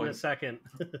 do at that point. in a second.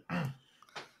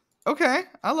 Okay,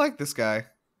 I like this guy.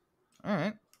 All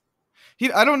right.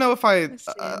 I don't know if I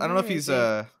don't know if he's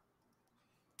don't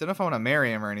know if I want to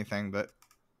marry him or anything, but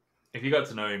if you got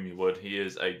to know him, you would. He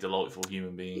is a delightful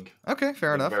human being. Okay,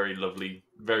 fair enough. Very lovely,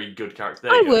 very good character.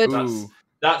 There I you go. would.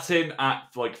 That's him at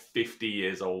like 50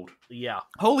 years old. Yeah.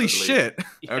 Holy shit.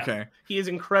 Yeah. Okay. He is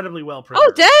incredibly well preserved.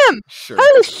 Oh damn! Sure.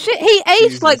 Holy shit! He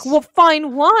aged Jesus. like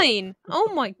fine wine.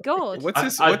 Oh my god. What's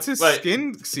his wait,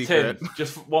 skin secret? Tim,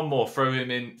 just one more. Throw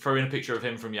in a picture of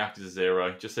him from Yakuza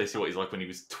 0, just so you see what he's like when he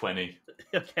was 20.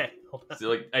 Okay. Hold on. Is it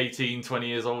like 18, 20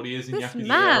 years old he is in This Yakuza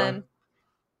man. 0?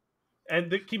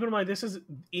 And keep in mind, this is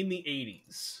in the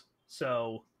 80s,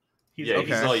 so he's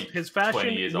he's like his 20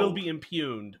 fashion years will old. be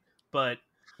impugned, but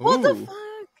What the Ooh. fuck?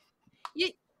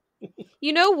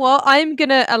 You know what? I'm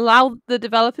gonna allow the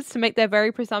developers to make their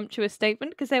very presumptuous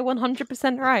statement because they're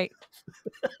 100% right.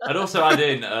 I'd also add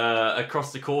in,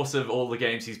 across the course of all the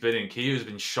games he's been in, Kiryu's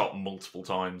been shot multiple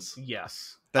times.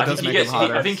 yes. That does make him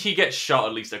hotter. I think he gets shot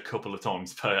at least a couple of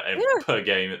times per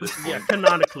game at this point. Yeah,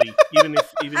 canonically, even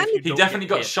if you He don't definitely get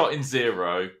got hit. shot in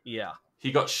 0. Yeah.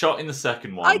 He got shot in the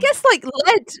second one. I guess like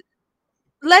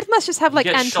lead must just have He like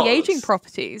gets shot anti-aging at-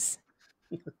 properties.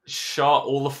 Shot,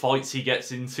 all the fights he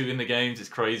gets into in the games is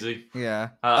crazy. Yeah.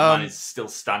 Man is still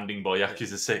standing by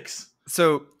Yakuza 6.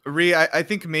 So, Ree, I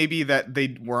think maybe that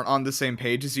they weren't on the same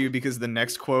page as you because the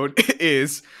next quote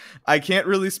is, I can't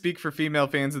really speak for female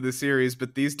fans of the series,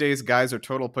 but these days guys are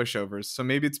total pushovers. So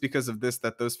maybe it's because of this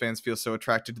that those fans feel so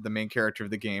attracted to the main character of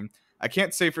the game. I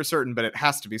can't say for certain, but it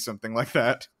has to be something like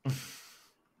that.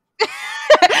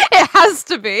 It has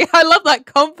to be. I love that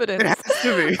confidence. It has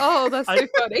to be. Oh, that's so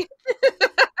funny.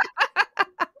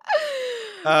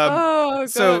 Oh god,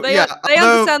 so, they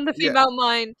understand the female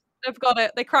mind. They've got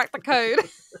it. They cracked the code.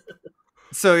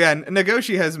 So yeah,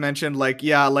 Nagoshi has mentioned like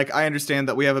I understand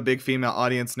that we have a big female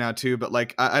audience now too, but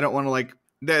like I don't want to like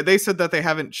they said that they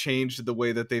haven't changed the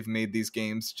way that they've made these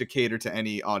games to cater to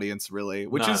any audience really,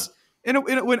 which is in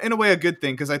a way a good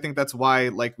thing because I think that's why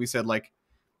like we said like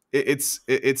it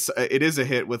is a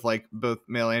hit with like both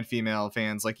male and female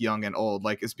fans like young and old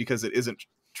like it's because it isn't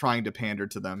trying to pander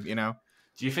to them, you know.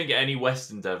 Do you think any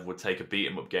Western dev would take a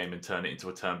beat 'em up game and turn it into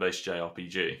a turn-based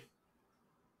JRPG?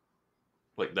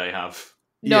 Like they have.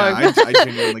 No, yeah, I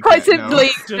genuinely quite can't, simply,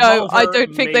 no. I Devolver,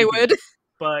 don't think they maybe. would.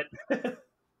 But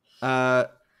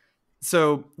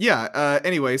So yeah.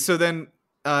 Anyway, so then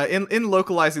in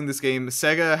localizing this game,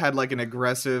 Sega had like an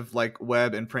aggressive like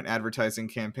web and print advertising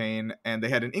campaign, and they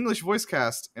had an English voice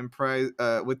cast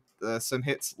with some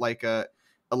hits like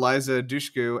Eliza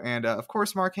Dushku and of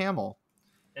course Mark Hamill.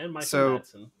 And Michael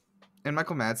Madsen. And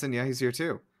Michael Madsen, yeah, he's here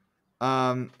too.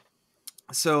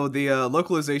 So the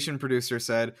localization producer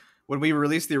said, when we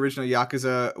released the original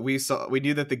Yakuza, we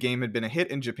knew that the game had been a hit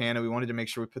in Japan, and we wanted to make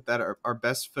sure we put that our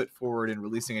best foot forward in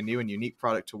releasing a new and unique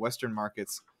product to Western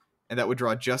markets, and that would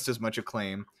draw just as much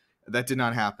acclaim. That did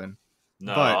not happen.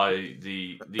 No, but...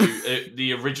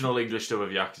 the original English dub of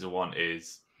Yakuza 1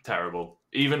 is terrible.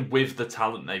 Even with the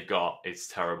talent they've got, it's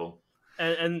terrible.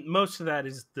 And most of that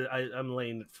is I'm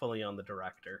laying it fully on the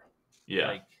director. Yeah.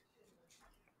 Like,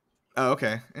 oh,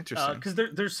 okay, interesting. Because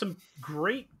there's some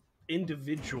great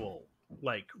individual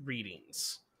like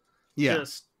readings. Yeah.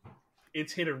 Just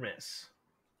it's hit or miss.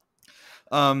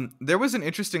 There was an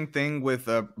interesting thing with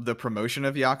the promotion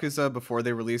of Yakuza before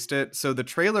they released it. So the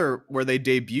trailer where they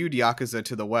debuted Yakuza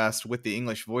to the West with the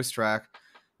English voice track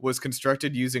was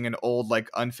constructed using an old like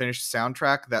unfinished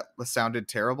soundtrack that sounded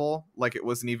terrible, like it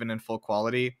wasn't even in full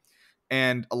quality.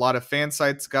 And a lot of fan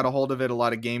sites got a hold of it, a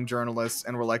lot of game journalists,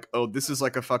 and were like, oh, this is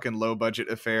like a fucking low budget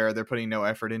affair. They're putting no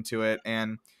effort into it.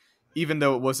 And even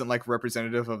though it wasn't like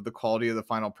representative of the quality of the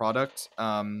final product,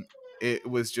 it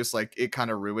was just like it kind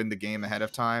of ruined the game ahead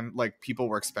of time. Like people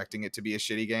were expecting it to be a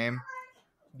shitty game.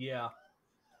 Yeah.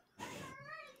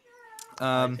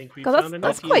 God,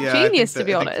 that's quite genius, to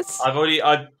be honest.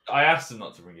 I asked him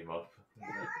not to bring him up.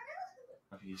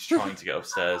 He's trying to get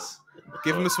upstairs.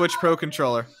 Give him a Switch Pro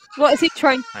controller. What is he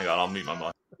trying? Hang on, I'll mute my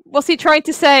mic. What's he trying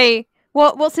to say?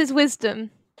 What's his wisdom?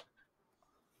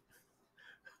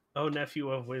 Oh, nephew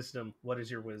of wisdom, what is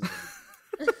your wisdom?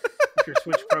 If your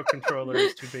Switch Pro controller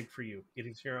is too big for you, it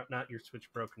is not your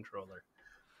Switch Pro controller.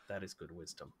 That is good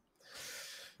wisdom.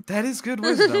 That is good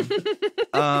wisdom.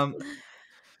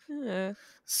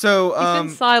 So he's been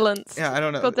silenced. Yeah, I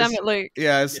don't know. God damn it, Luke.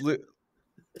 Yeah,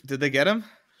 did they get him?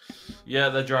 Yeah,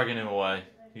 they're dragging him away.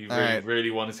 He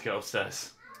really wanted to get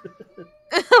upstairs.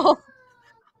 Oh.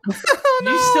 Can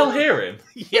you still hear him?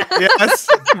 Yeah. Yes,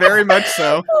 very much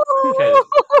so. Okay.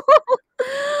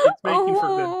 It's making for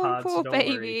good pods. Poor Don't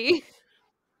baby.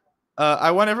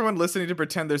 I want everyone listening to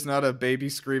pretend there's not a baby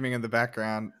screaming in the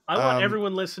background. I want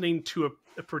everyone listening to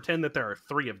pretend that there are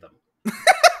 3 of them.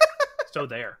 So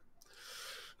there.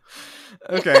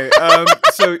 Okay.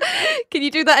 So can you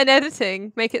do that in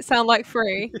editing? Make it sound like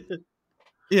 3.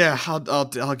 Yeah,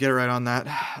 I'll get right on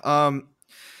that.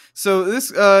 So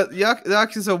this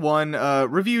Yakuza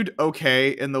 1 reviewed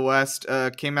okay in the West.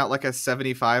 Came out like a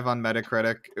 75 on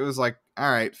Metacritic. It was like,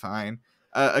 all right, fine.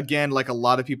 Again, like a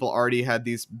lot of people already had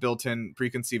these built-in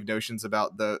preconceived notions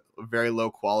about the very low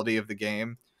quality of the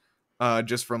game.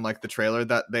 Just from like the trailer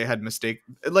that they had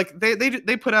like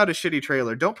they put out a shitty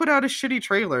trailer. Don't put out a shitty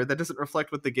trailer that doesn't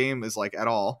reflect what the game is like at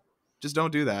all. Just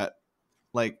don't do that.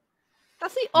 Like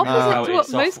that's the opposite to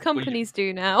what most companies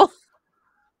do now.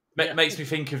 Makes me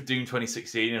think of Doom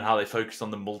 2016 and how they focused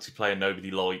on the multiplayer nobody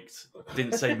liked.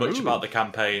 Didn't say much about the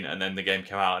campaign, and then the game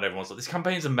came out and everyone's like, "This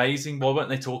campaign's amazing. Why weren't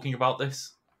they talking about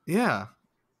this?" Yeah.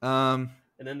 And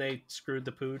then they screwed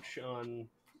the pooch on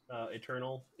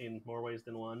Eternal in more ways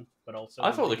than one, but also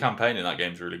I thought the campaign in that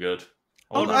game's really good.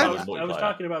 I was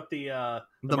talking about the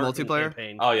multiplayer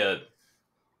campaign. Oh yeah,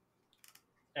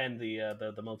 and the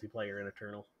multiplayer in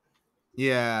Eternal.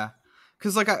 Yeah,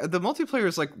 because like the multiplayer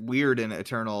is like weird in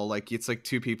Eternal. Like it's like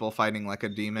 2 people fighting like a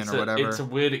demon or whatever. It's a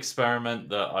weird experiment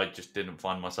that I just didn't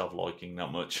find myself liking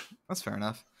that much. That's fair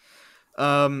enough.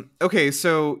 Okay,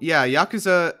 so yeah,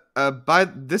 Yakuza by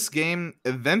this game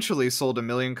eventually sold 1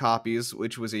 million copies,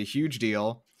 which was a huge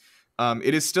deal.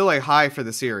 It is still a high for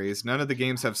the series. None of the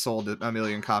games have sold 1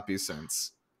 million copies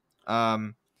since.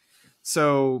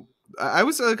 So I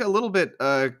was like a little bit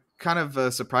kind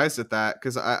of surprised at that,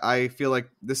 because I feel like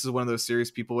this is one of those series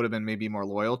people would have been maybe more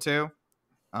loyal to.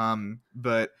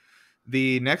 But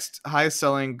the next highest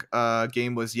selling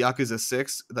game was Yakuza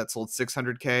 6 that sold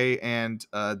 600k, and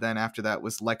then after that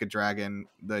was Like a Dragon,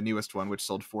 the newest one, which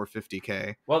sold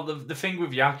 450k. Well, the thing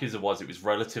with Yakuza was it was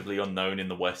relatively unknown in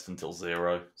the West until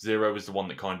Zero. Zero was the one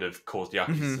that kind of caused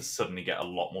Yakuza to suddenly get a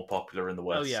lot more popular in the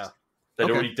West. Oh yeah,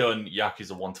 they'd already done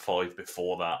Yakuza 1 to 5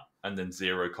 before that, and then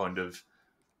Zero kind of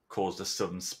caused a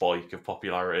sudden spike of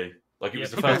popularity. Like it was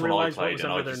the first one I played,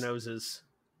 and their noses.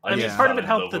 I mean, part of it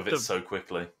helped that so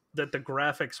quickly. That the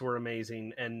graphics were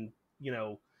amazing, and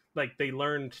like they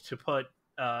learned to put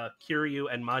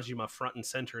Kiryu and Majima front and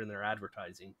center in their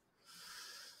advertising.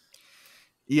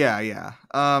 Yeah.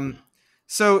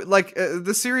 So like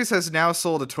the series has now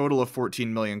sold a total of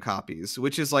 14 million copies,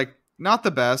 which is like not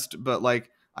the best, but like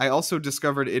I also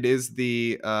discovered it is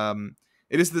the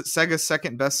Sega's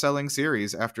second best-selling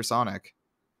series after Sonic.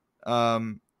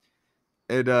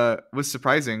 It was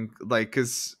surprising, like,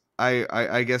 because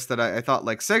I guess that I thought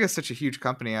like Sega's such a huge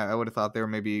company, I would have thought they were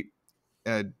maybe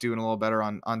doing a little better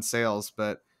on sales,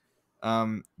 but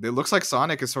it looks like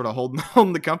Sonic is sort of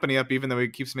holding the company up, even though he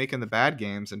keeps making the bad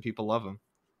games and people love him.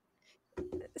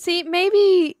 See,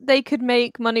 maybe they could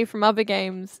make money from other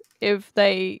games if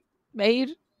they made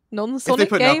non-Sonic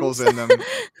games. If they put Knuckles in them.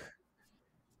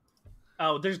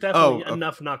 Oh, there's definitely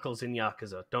enough Knuckles in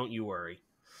Yakuza. Don't you worry.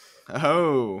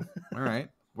 Oh, all right.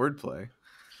 Wordplay.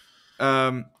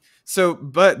 So,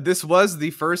 but this was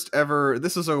the first ever,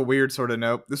 this is a weird sort of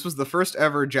note. This was the first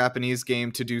ever Japanese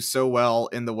game to do so well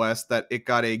in the West that it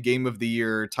got a Game of the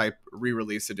Year type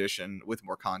re-release edition with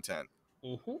more content.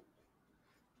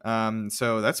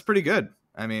 So that's pretty good.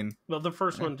 I mean, well, the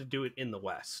first one to do it in the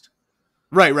West.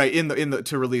 Right. In the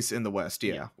to release in the West,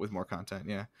 yeah. With more content,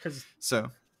 yeah.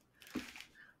 So,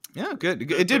 yeah, good.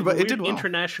 It did well.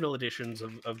 International editions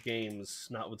of games,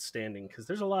 notwithstanding, because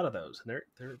there's a lot of those, and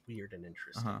they're weird and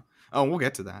interesting. Oh, we'll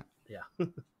get to that.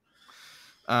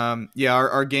 Yeah. Yeah.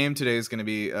 Our game today is going to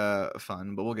be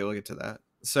fun, but we'll get to that.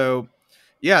 So,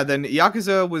 yeah. Then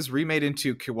Yakuza was remade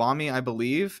into Kiwami, I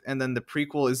believe, and then the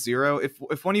prequel is Zero. If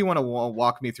one of you want to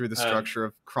walk me through the structure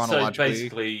of chronologically. So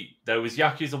basically, there was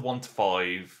Yakuza 1 to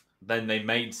 5. Then they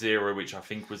made Zero, which I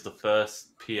think was the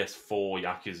first PS4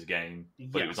 Yakuza game,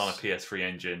 but it was on a PS3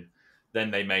 engine. Then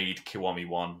they made Kiwami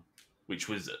 1, which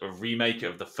was a remake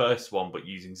of the first one, but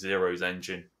using Zero's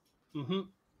engine.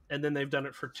 And then they've done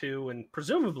it for 2, and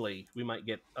presumably we might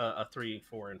get a 3,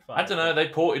 4, and 5. I don't know. They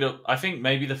ported up. I think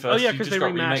maybe the first two just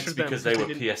got remakes because they were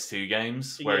PS2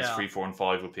 games, whereas 3, 4, and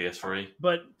 5 were PS3.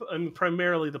 But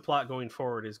primarily the plot going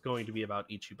forward is going to be about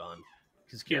Ichiban,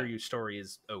 because Kiryu's story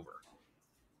is over.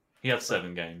 He had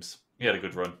 7 games. He had a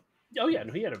good run. Oh yeah,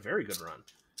 no, he had a very good run.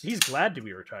 He's glad to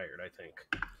be retired, I think.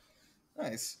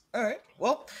 Nice. All right.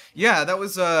 Well, yeah, that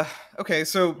was okay.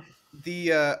 So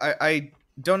the I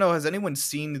don't know. Has anyone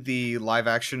seen the live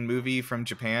action movie from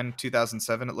Japan,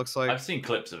 2007? It looks like I've seen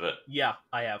clips of it. Yeah,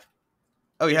 I have.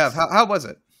 Oh, you have. How was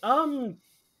it?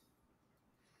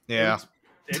 Yeah.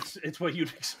 It's what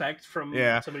you'd expect from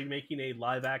somebody making a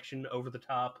live action over the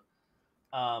top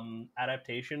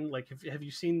adaptation. Like, have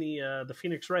you seen the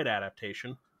Phoenix Wright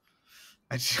adaptation?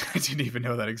 I didn't even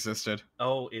know that existed.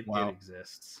 Oh, it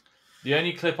exists. The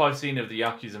only clip I've seen of the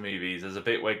Yakuza movies, there's a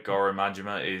bit where Goro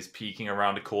Majima is peeking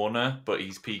around a corner, but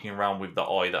he's peeking around with the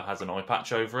eye that has an eye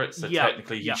patch over it, so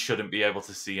technically he shouldn't be able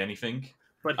to see anything.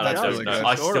 But I don't know.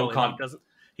 I still can't.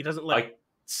 He doesn't let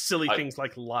silly things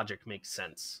like logic make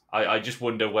sense. I just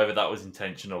wonder whether that was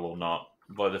intentional or not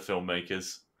by the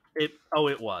filmmakers. It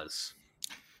was.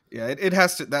 Yeah, it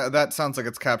has to. That sounds like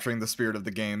it's capturing the spirit of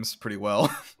the games pretty well.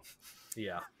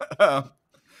 Yeah.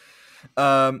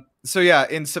 So yeah,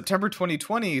 in September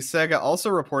 2020, Sega also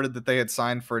reported that they had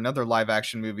signed for another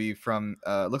live-action movie from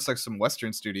looks like some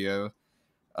Western studio,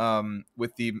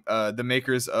 with the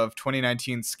makers of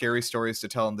 2019's Scary Stories to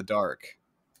Tell in the Dark.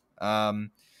 I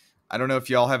don't know if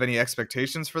y'all have any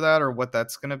expectations for that or what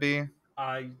that's going to be.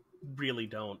 I really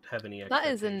don't have any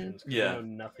expectations. I know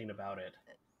nothing about it.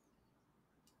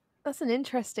 That's an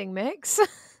interesting mix.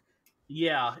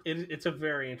 Yeah, it's a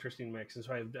very interesting mix, and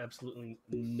so I have absolutely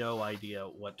no idea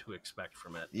what to expect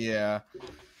from it. Yeah.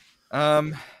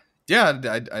 I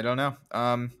don't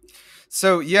know.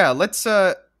 So yeah, let's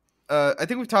I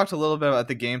think we've talked a little bit about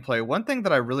the gameplay. One thing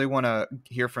that I really want to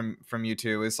hear from you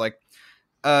two is like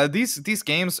these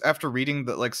games, after reading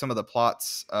some of the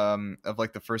plots of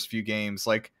like the first few games,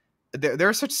 like there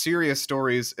are such serious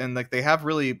stories, and like they have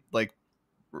really like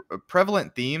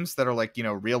prevalent themes that are like, you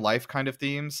know, real life kind of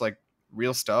themes, like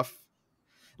real stuff.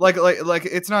 Like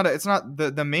it's not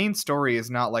the main story is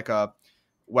not like a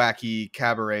wacky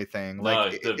cabaret thing.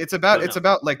 Like it's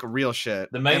about like real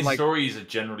shit. The main stories are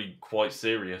generally quite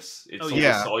serious. It's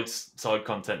all the side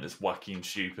content that's wacky and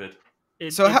stupid.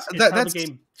 It's how the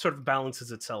game sort of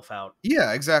balances itself out.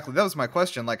 Yeah, exactly. That was my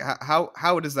question. Like,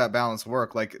 how does that balance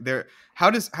work? Like,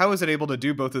 how is it able to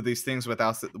do both of these things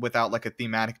without like a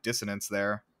thematic dissonance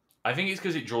there? I think it's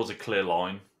because it draws a clear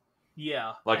line.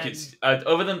 Yeah, like it's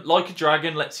other than Like a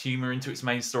Dragon lets humor into its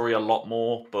main story a lot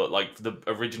more, but like the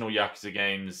original Yakuza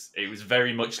games, it was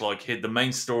very much like the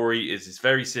main story is this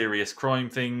very serious crime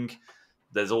thing.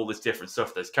 There's all this different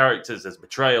stuff. There's characters, there's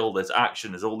betrayal, there's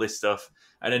action, there's all this stuff.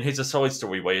 And then here's a side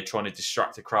story where you're trying to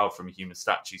distract a crowd from a human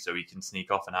statue so he can sneak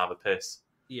off and have a piss.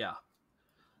 Yeah.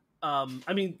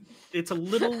 I mean, it's a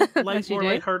little more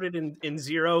lighthearted in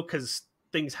Zero because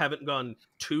things haven't gone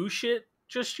too shit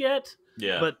just yet.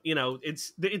 Yeah. But, you know,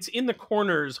 it's in the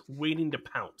corners waiting to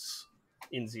pounce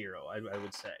in Zero, I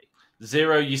would say.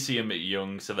 Zero, you see them at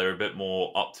young, so they're a bit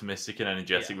more optimistic and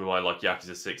energetic. Yeah. While like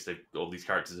Yakuza 6, all these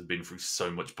characters have been through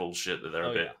so much bullshit that they're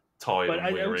a bit tired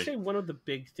and weary. I would say one of the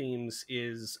big themes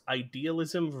is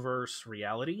idealism versus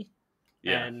reality.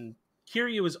 Yeah. And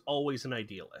Kiryu is always an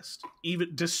idealist,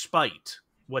 even despite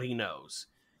what he knows.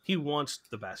 He wants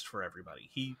the best for everybody.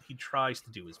 He tries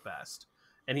to do his best.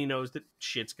 And he knows that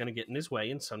shit's going to get in his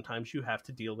way, and sometimes you have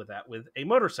to deal with that with a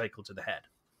motorcycle to the head.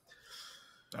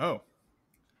 Oh.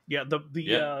 Yeah,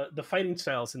 the fighting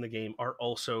styles in the game are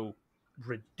also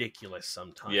ridiculous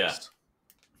sometimes.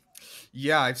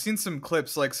 Yeah, I've seen some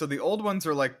clips. Like, so the old ones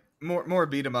are like more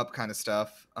beat 'em up kind of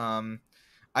stuff.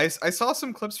 I saw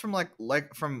some clips from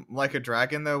like a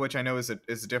Dragon though, which I know is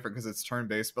different because it's turn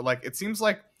based. But like, it seems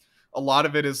like a lot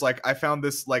of it is like I found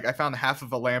half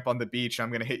of a lamp on the beach.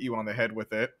 I'm gonna hit you on the head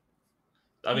with it.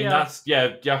 I mean,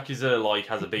 Yakuza like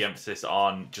has a big emphasis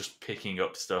on just picking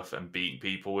up stuff and beating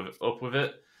people up with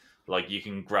it. Like you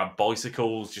can grab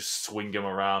bicycles, just swing them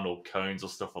around, or cones or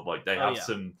stuff. Like they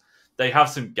have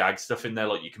some gag stuff in there.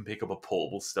 Like you can pick up a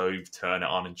portable stove, turn it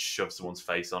on, and shove someone's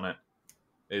face on it.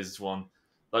 Is one.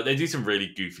 Like they do some really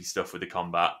goofy stuff with the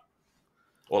combat,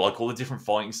 or like all the different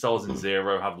fighting styles in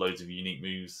Zero have loads of unique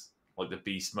moves. Like the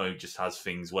beast mode just has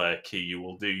things where Kiryu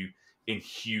will do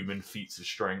inhuman feats of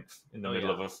strength in the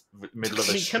middle of a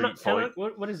street fight.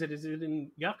 What is it? Is it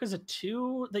in Yakuza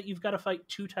 2 that you've got to fight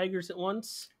two tigers at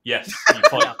once? Yes, you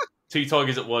fight two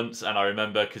tigers at once, and I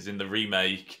remember because in the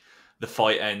remake, the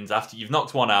fight ends after you've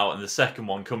knocked one out, and the second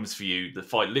one comes for you. The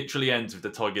fight literally ends with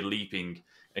the tiger leaping,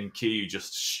 and Kiryu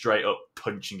just straight up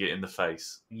punching it in the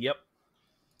face. Yep,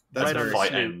 that's how the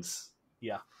fight ends.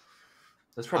 Yeah,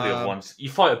 there's probably other ones. You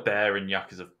fight a bear in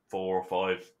Yakuza 4 or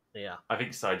 5. Yeah, I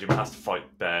think Saejima has to fight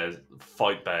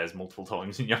bears multiple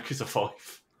times in Yakuza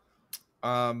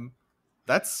 5.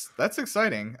 That's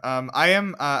exciting. I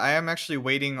am actually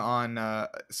waiting on.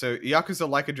 So Yakuza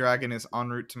Like a Dragon is en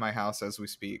route to my house as we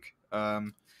speak.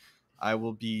 I'll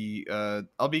be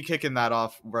kicking that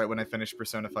off right when I finish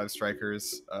Persona 5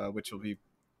 Strikers, which will be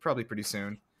probably pretty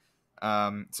soon.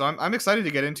 So I'm excited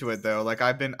to get into it though. Like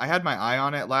I had my eye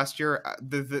on it last year.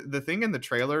 The thing in the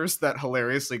trailers that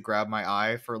hilariously grabbed my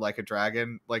eye for Like a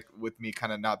Dragon, like with me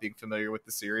kind of not being familiar with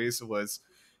the series, was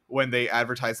when they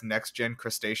advertised Next Gen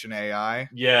Crustacean AI.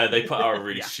 Yeah, they put out a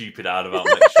really stupid ad about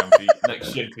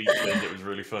next gen features. It was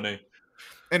really funny.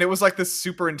 And it was like this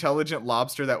super intelligent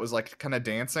lobster that was like kind of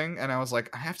dancing, and I was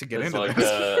like, I have to get into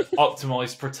this.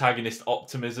 Optimized protagonist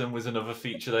optimism was another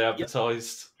feature they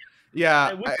advertised.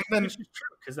 Yeah, which is true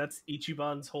because that's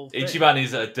Ichiban's whole thing. Ichiban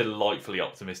is a delightfully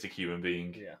optimistic human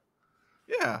being.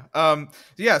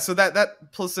 Yeah. So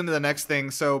that pulls into the next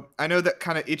thing. So I know that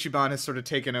kind of Ichiban has sort of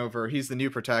taken over. He's the new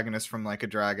protagonist from Like a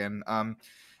Dragon.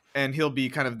 And he'll be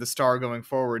kind of the star going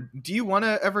forward. Do you want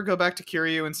to ever go back to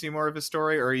Kiryu and see more of his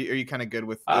story, or are you kind of good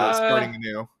with starting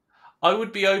anew? I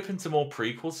would be open to more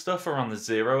prequel stuff around the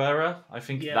Zero era. I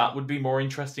think that would be more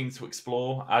interesting to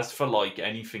explore. As for like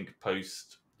anything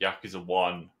post Yakuza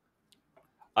 1,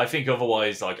 I think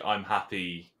otherwise, like, I'm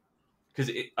happy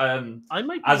because I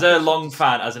might as a long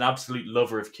fan, as an absolute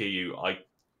lover of Kiryu, I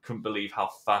couldn't believe how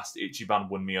fast Ichiban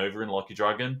won me over in Like a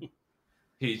Dragon.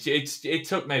 It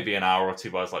took maybe an hour or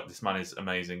two, but I was like, this man is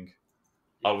amazing.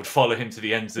 I would follow him to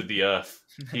the ends of the earth.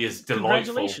 He is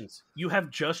delightful. Congratulations, you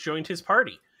have just joined his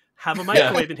party. Have a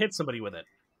microwave and hit somebody with it.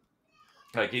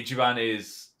 Like, Ichiban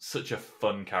is such a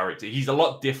fun character. He's a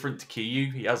lot different to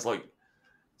Kiryu. He has like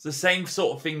it's the same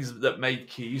sort of things that made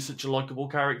Kiryu such a likable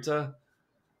character.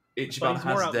 Ichiban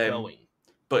has them,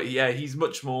 but yeah, he's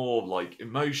much more like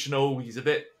emotional. He's a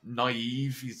bit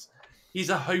naive. He's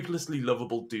a hopelessly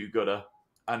lovable do-gooder,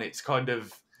 and it's kind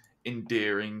of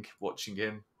endearing watching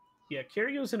him. Yeah,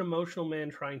 Kiryu's an emotional man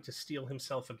trying to steel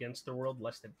himself against the world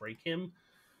lest it break him.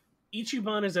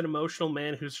 Ichiban is an emotional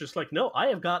man who's just like, no, I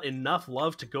have got enough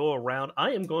love to go around.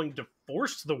 I am going to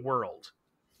force the world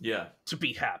to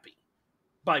be happy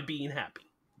by being happy.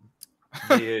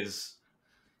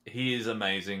 He is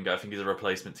amazing. I think he's a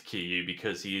replacement to Kiryu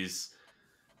because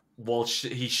while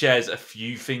he shares a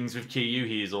few things with Kiryu,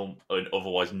 he is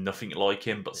otherwise nothing like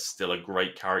him, but still a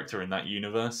great character in that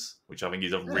universe, which I think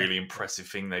is a really impressive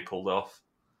thing they pulled off.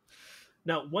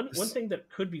 Now, one thing that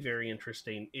could be very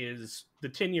interesting is the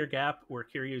 10-year gap where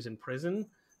Kiryu's in prison.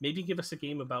 Maybe give us a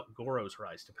game about Goro's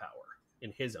rise to power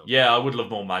in his own. Yeah, I would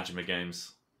love more Majima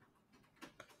games.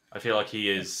 I feel like he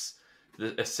is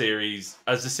a series,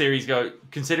 as the series go,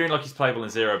 considering like he's playable in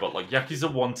Zero, but like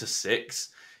Yakuza 1 to 6,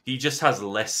 he just has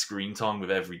less screen time with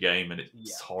every game, and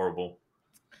it's horrible.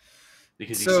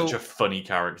 Because he's such a funny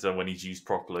character when he's used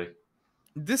properly.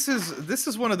 This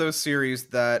is one of those series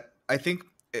that I think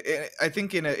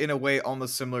in a way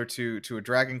almost similar to a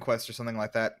Dragon Quest or something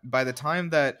like that. By the time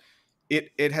that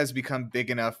it has become big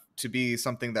enough to be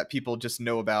something that people just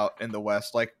know about in the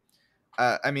West, like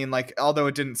I mean, like, although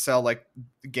it didn't sell like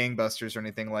gangbusters or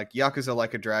anything, like Yakuza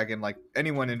Like a Dragon, like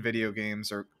anyone in video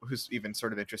games or who's even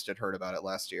sort of interested heard about it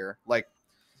last year. Like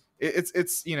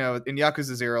it's you know, in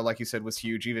Yakuza 0, like you said, was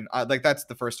huge. Even like that's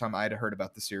the first time I'd heard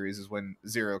about the series is when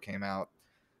 0 came out.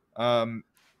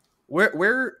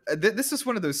 This is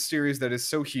one of those series that is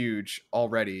so huge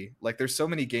already. Like there's so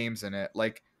many games in it.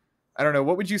 Like I don't know,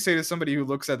 what would you say to somebody who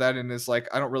looks at that and is like,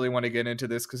 I don't really want to get into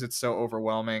this because it's so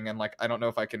overwhelming and like I don't know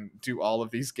if I can do all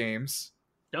of these games.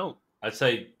 Don't. I'd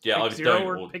say pick Zero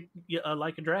or pick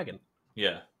Like a Dragon.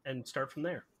 Yeah, and start from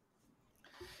there.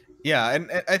 Yeah,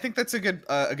 and I think that's a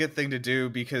good thing to do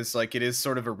because like it is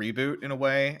sort of a reboot in a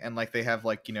way, and like they have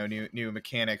like, you know, new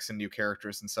mechanics and new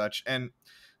characters and such. And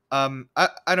I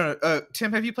don't know,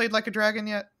 Tim, have you played Like a Dragon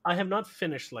yet? I have not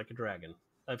finished Like a Dragon.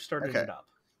 I've started it up.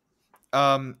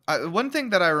 One thing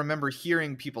that I remember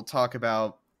hearing people talk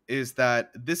about is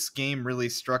that this game really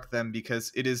struck them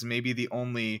because it is maybe the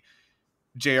only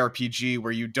JRPG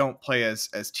where you don't play as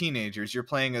teenagers. You're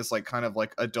playing as like kind of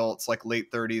like adults, like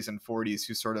late 30s and 40s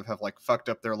who sort of have like fucked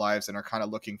up their lives and are kind of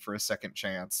looking for a second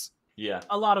chance. Yeah.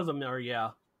 A lot of them are, yeah.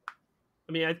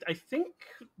 I mean, I think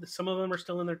some of them are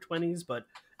still in their 20s, but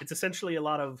it's essentially a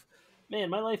lot of, man,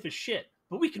 my life is shit,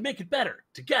 but we can make it better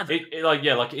together. Like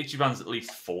Ichiban's at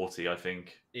least 40, I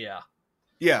think. Yeah.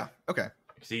 Yeah, okay.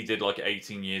 Because he did like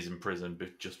 18 years in prison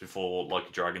just before Like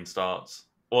a Dragon starts.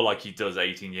 Or like he does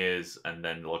 18 years and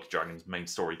then Like a Dragon's main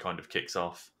story kind of kicks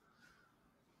off.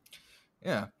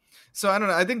 Yeah. So I don't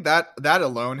know. I think that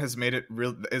alone has made it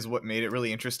is what made it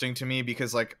really interesting to me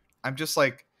because like I'm just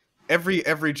like every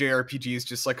JRPG is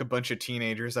just like a bunch of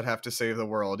teenagers that have to save the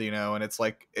world, you know, and it's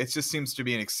like it just seems to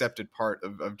be an accepted part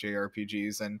of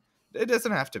JRPGs, and it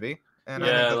doesn't have to be. And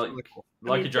yeah, like, really cool.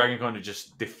 Like a Dragon kind of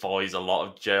just defies a lot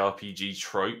of JRPG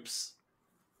tropes.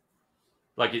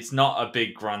 Like, it's not a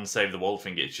big grand save the world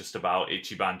thing. It's just about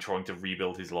Ichiban trying to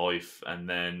rebuild his life and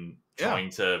then trying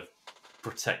to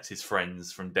protect his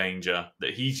friends from danger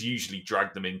that he's usually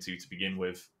dragged them into to begin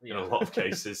with in a lot of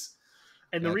cases.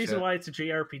 And the reason why it's a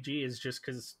JRPG is just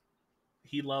because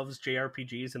he loves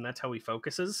JRPGs and that's how he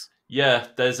focuses. Yeah,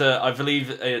 I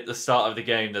believe at the start of the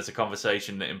game, there's a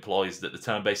conversation that implies that the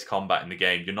turn-based combat in the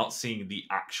game, you're not seeing the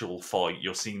actual fight,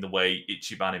 you're seeing the way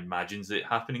Ichiban imagines it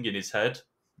happening in his head.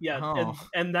 Yeah,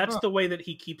 and that's the way that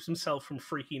he keeps himself from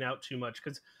freaking out too much,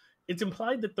 because it's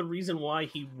implied that the reason why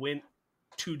he went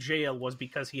to jail was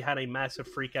because he had a massive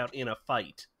freak out in a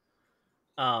fight.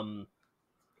 Lost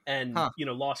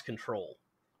control.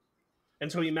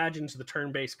 And so he imagines the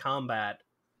turn-based combat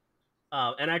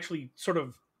and actually sort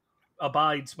of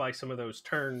abides by some of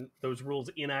those rules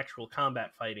in actual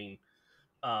combat fighting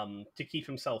to keep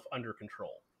himself under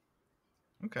control.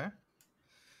 Okay.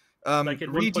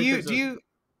 Reed, do you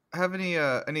have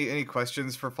any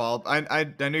questions for Fall? I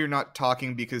know you're not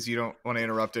talking because you don't want to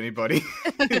interrupt anybody.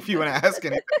 If you want to ask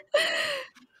anything.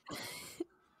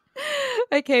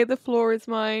 Okay, the floor is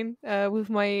mine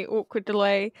with my awkward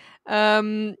delay.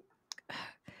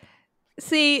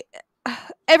 See,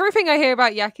 everything I hear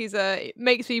about Yakuza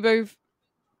makes me both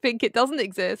think it doesn't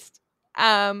exist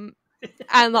and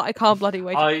that I can't bloody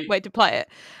wait to play it.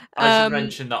 I should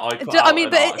mention that I put out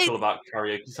an article about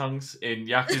karaoke songs in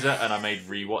Yakuza, and I made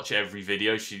rewatch every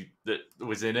video that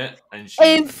was in it, and she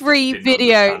every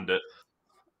video. Understand it.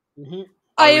 Mm-hmm.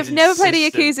 I have never played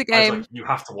a Yakuza game. I was like, you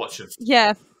have to watch it.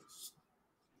 Yeah.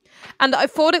 And I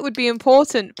thought it would be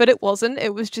important, but it wasn't.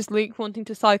 It was just Luke wanting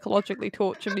to psychologically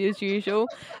torture me as usual.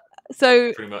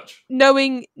 So, pretty much.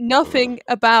 Knowing nothing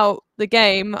about the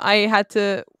game, I had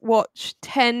to watch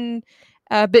 10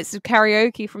 bits of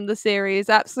karaoke from the series.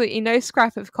 Absolutely no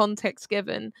scrap of context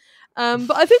given.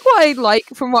 But I think what I like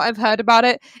from what I've heard about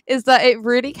it is that it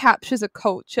really captures a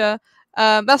culture.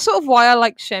 That's sort of why I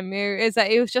like Shenmue, is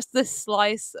that it was just this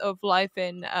slice of life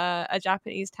in a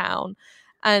Japanese town.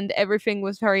 And everything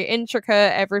was very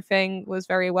intricate. Everything was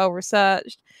very well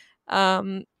researched.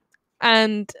 And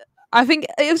I think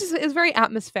it was very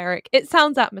atmospheric. It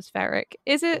sounds atmospheric.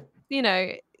 Is it,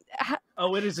 it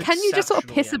is. Can you just sort of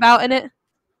piss about in it?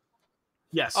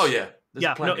 Yes. Oh, yeah.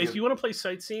 Yeah. No, if you want to play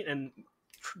Sightseeing, and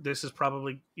this is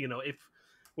probably, if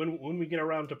when we get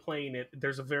around to playing it,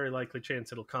 there's a very likely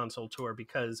chance it'll console tour,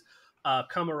 because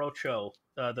Kamurocho,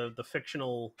 the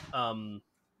fictional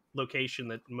location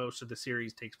that most of the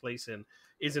series takes place in,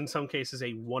 is in some cases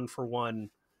a 1-for-1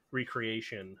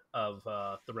 recreation of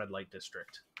the Red Light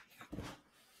District.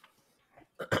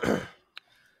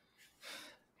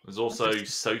 There's also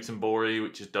Sotenbori,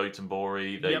 which is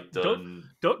Dotonbori. They've done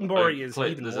Dotonbori is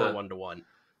even more 1-to-1.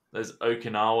 There's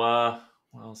Okinawa.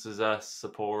 What else is there?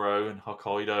 Sapporo and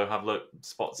Hokkaido have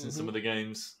spots in some of the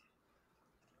games.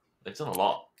 They've done a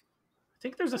lot. I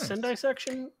think there's a Sendai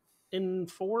section in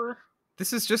 4.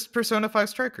 This is just Persona 5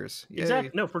 Strikers.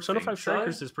 Exactly. No, Persona 5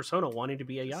 Strikers is Persona wanting to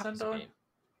be a Yakuza game.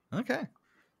 Okay.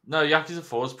 No, Yakuza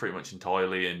 4 is pretty much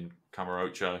entirely in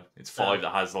Kamurocho. It's 5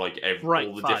 that has all the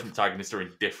different protagonists are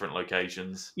in different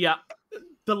locations. Yeah.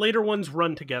 The later ones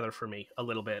run together for me a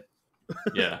little bit.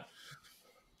 Yeah.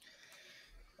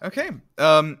 Okay.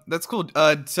 That's cool.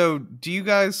 So do you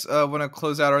guys want to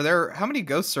close out? How many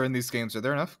ghosts are in these games? Are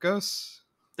there enough ghosts?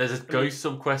 There's a ghost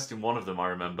subquest in one of them, I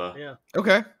remember. Yeah.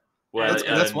 Okay. Where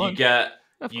that's one.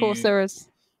 Of course there is.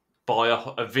 Buy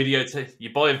a videotape.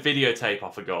 You buy a videotape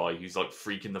off a guy who's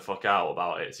freaking the fuck out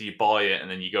about it. So you buy it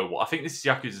and then you go. I think this is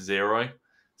Yakuza 0.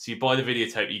 So you buy the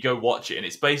videotape, you go watch it, and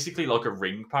it's basically like a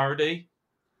Ring parody.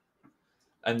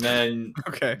 And then,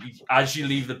 as you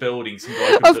leave the building, some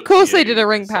guy comes of course they did a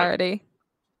Ring parody.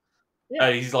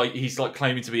 He's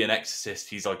claiming to be an exorcist.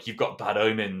 He's like, "You've got bad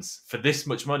omens. For this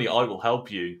much money, I will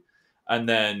help you." And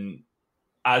then,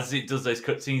 as it does those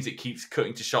cutscenes, it keeps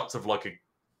cutting to shots of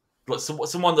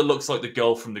someone that looks like the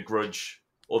girl from The Grudge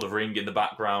or The Ring in the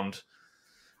background.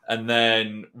 And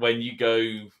then when you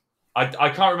go, I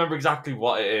can't remember exactly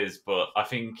what it is, but I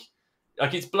think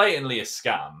it's blatantly a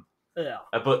scam. Yeah.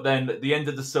 But then at the end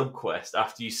of the subquest,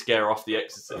 after you scare off the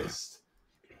exorcist,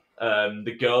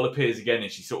 the girl appears again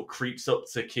and she sort of creeps up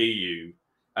to Kiryu,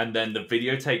 and then the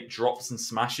videotape drops and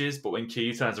smashes, but when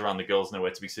Kiryu turns around, the girl's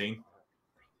nowhere to be seen.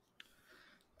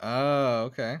 Oh,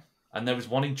 okay. And there was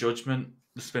one in Judgment,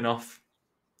 the spin-off,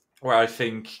 where I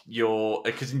think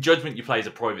because in Judgment you play as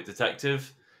a private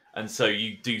detective, and so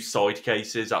you do side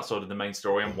cases outside of the main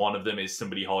story, and one of them is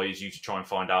somebody hires you to try and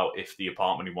find out if the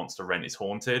apartment he wants to rent is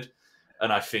haunted.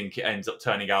 And I think it ends up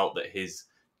turning out that his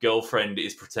girlfriend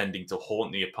is pretending to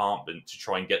haunt the apartment to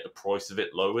try and get the price of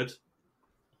it lowered.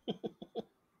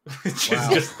 Which is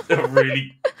just a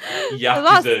really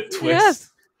Yakuza twist.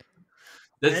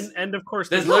 Yeah. And of course,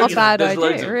 there's not loads a bad of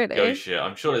idea, really. ghost shit.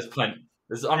 I'm sure there's plenty.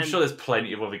 I'm sure there's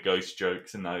plenty of other ghost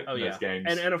jokes in those games.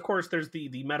 And of course, there's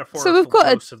the metaphorical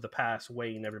ghosts of the past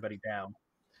weighing everybody down.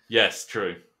 Yes,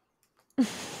 true. So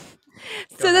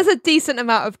there's a decent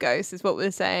amount of ghosts, is what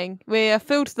we're saying. We are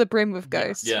filled to the brim with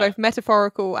ghosts, both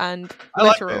metaphorical and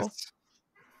literal. Like this.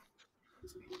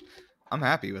 I'm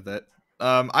happy with it.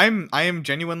 I am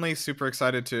genuinely super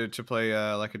excited to play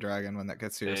Like a Dragon when that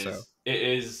gets here. It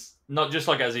is not just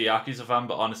like as a Yakuza fan,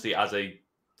 but honestly I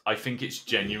think it's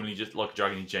genuinely just like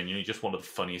Dragon is genuinely just one of the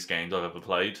funniest games I've ever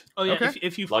played. Oh yeah, okay.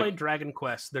 If you've played Dragon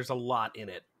Quest, there's a lot in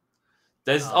it.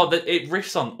 There's it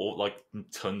riffs on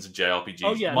tons of JRPGs.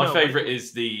 Oh, yeah, my favorite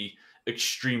is the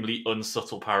extremely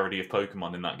unsubtle parody of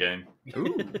Pokemon in that game.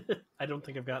 Ooh. I don't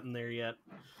think I've gotten there yet.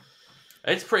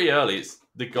 It's pretty early. It's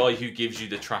the guy who gives you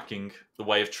the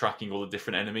way of tracking all the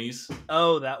different enemies.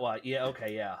 Oh, that one. Yeah.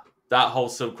 Okay. Yeah. That whole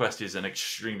subquest is an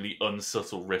extremely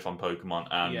unsubtle riff on Pokemon,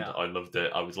 and I loved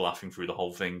it. I was laughing through the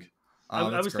whole thing.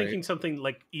 I was thinking something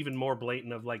like even more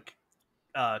blatant of like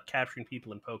capturing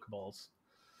people in Pokeballs.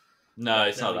 No,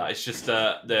 it's not that. It's just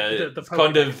the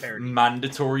kind of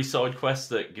mandatory side quest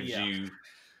that gives you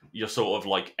your sort of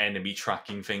like enemy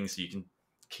tracking thing, so you can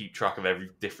keep track of every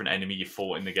different enemy you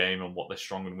fought in the game and what they're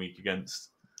strong and weak against.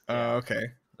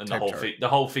 Okay. And the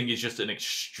whole thing is just an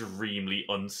extremely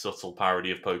unsubtle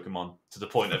parody of Pokemon, to the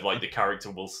point of like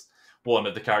one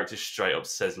of the characters straight up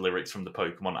says lyrics from the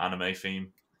Pokemon anime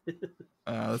theme.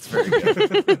 That's very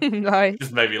good. Nice.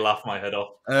 Just made me laugh my head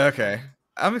off. Okay,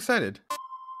 I'm excited.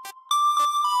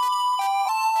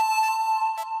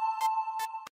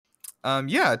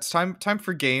 Yeah, it's time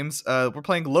for games. We're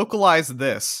playing Localize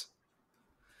This.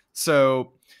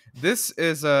 So this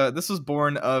was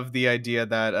born of the idea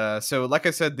that so like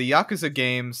I said, the Yakuza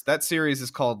games, that series is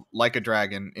called Like a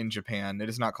Dragon in Japan. It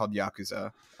is not called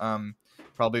Yakuza.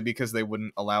 Probably because they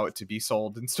wouldn't allow it to be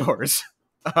sold in stores.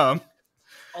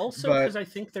 Also, because I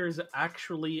think there's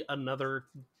actually another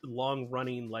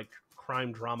long-running like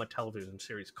crime drama television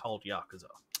series called Yakuza.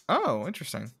 Oh,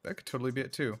 interesting. That could totally be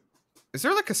it too. Is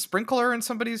there like a sprinkler in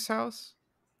somebody's house?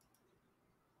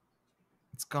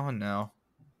 It's gone now.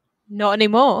 Not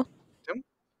anymore.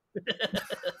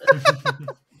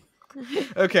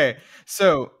 Okay,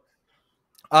 so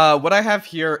what I have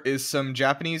here is some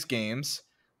Japanese games.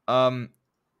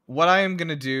 What I am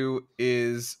gonna do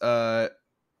is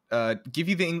give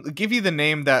you the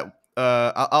name that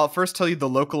I'll first tell you the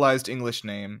localized English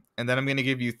name, and then I'm gonna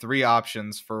give you 3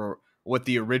 options for what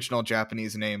the original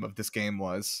Japanese name of this game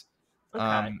was.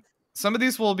 Okay. Some of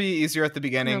these will be easier at the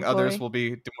beginning, others will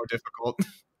be more difficult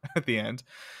at the end.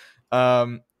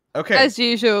 Okay. As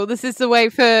usual, this is the way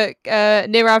for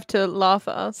Nirav to laugh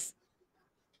at us.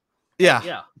 Yeah.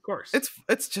 Yeah, of course.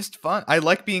 It's just fun. I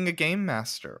like being a game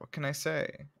master. What can I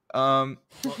say? Well,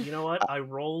 you know what? I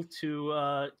roll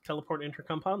to teleport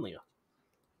Intercomponlia.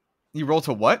 You roll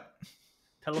to what?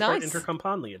 Teleport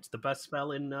Intercomponlia. It's the best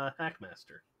spell in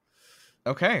Hackmaster.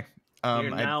 Okay.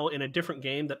 You're now in a different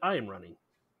game that I am running.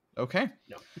 Okay.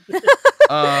 No.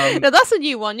 No, that's a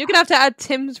new one. You're gonna have to add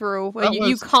Tim's rule where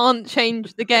you can't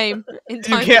change the game in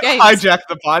time. You can't hijack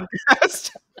the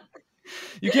podcast.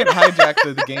 You can't hijack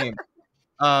the game.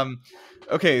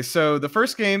 Okay, so the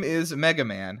first game is Mega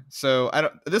Man. So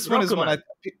this one is one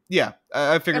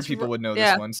I figured people would know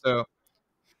this one. So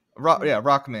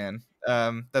Rockman.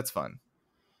 That's fun.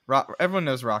 Everyone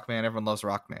knows Rockman. Everyone loves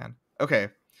Rockman. Okay.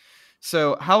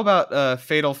 So how about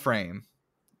Fatal Frame?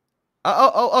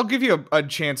 I'll give you a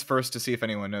chance first to see if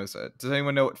anyone knows it. Does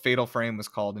anyone know what Fatal Frame was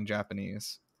called in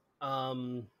Japanese?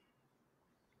 Ghost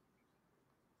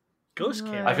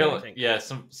Camp. I feel like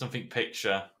something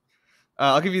picture.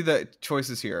 I'll give you the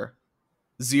choices here: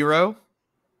 Zero,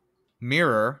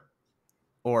 Mirror,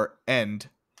 or End.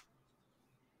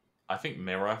 I think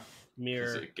Mirror.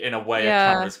 In a way, a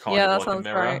camera's kind of like a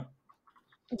mirror. Right.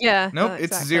 Yeah. Nope,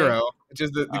 it's Zero. Which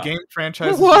is the game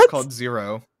franchise is What? called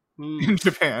Zero in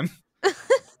Japan.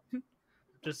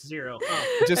 Just Zero.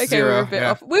 Just Okay, Zero. we were a bit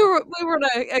off. We were on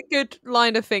a good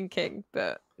line of thinking,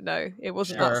 but no, it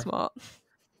wasn't that smart.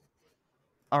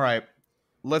 All right,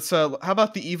 let's. How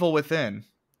about The Evil Within?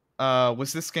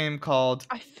 Was this game called?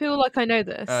 I feel like I know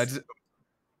this.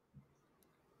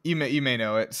 You may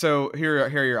know it. So here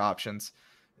are your options: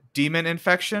 Demon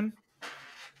Infection,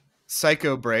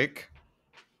 Psycho Break,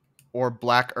 or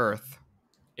Black Earth.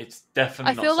 It's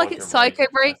definitely. I feel like it's Psycho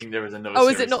Break. I think there is another. Oh,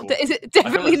 is it not? Is it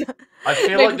definitely not? I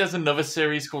feel like there's another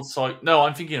series called Psycho. No,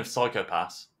 I'm thinking of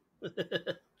Psychopass.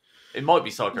 It might be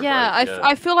Psycho Break.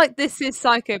 I feel like this is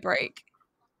Psycho Break.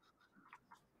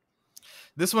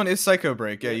 This one is Psycho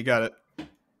Break. Yeah, you got it.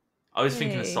 I was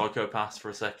thinking of Psycho-Pass for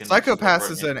a second. Psycho-Pass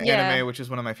is an anime, which is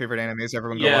one of my favorite animes.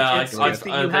 Everyone go watch it. It's the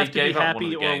you have to be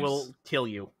happy or we'll kill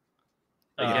you.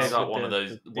 They gave out one of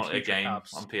those, a game on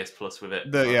PS Plus with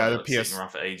it. The PS sitting around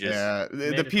for ages. Yeah,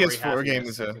 the PS4 game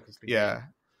is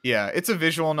it's a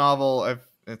visual novel.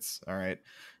 It's all right.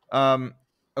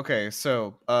 Okay,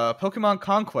 so Pokemon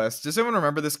Conquest. Does anyone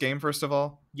remember this game? First of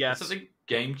all, yes, it's a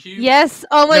GameCube. Yes.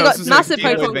 Oh my god, massive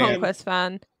Pokemon Conquest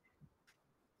fan.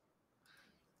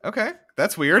 Okay,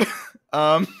 that's weird.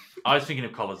 I was thinking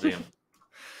of Coliseum.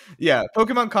 Yeah,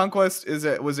 Pokemon Conquest was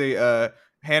a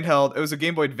handheld. It was a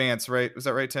Game Boy Advance, right? Was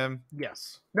that right, Tim?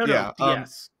 Yes. No,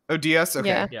 DS. DS.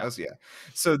 Okay. Yeah.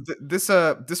 So this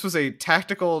was a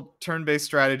tactical turn-based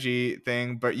strategy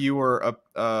thing, but you were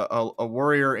a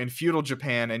warrior in feudal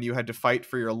Japan, and you had to fight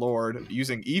for your lord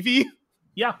using Eevee.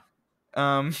 Yeah.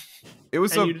 It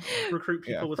was you'd recruit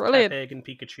people with Tepig and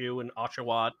Pikachu and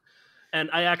Oshawott. And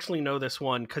I actually know this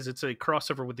one because it's a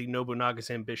crossover with the Nobunaga's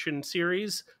Ambition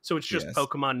series. So it's just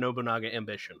Pokemon Nobunaga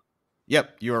Ambition.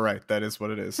 Yep, you are right. That is what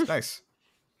it is. Nice.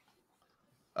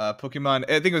 Pokemon,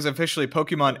 I think it was officially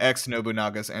Pokemon X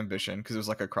Nobunaga's Ambition because it was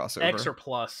like a crossover. X or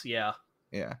Plus, yeah.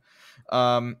 Yeah.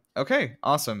 Okay,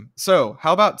 awesome. So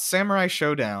how about Samurai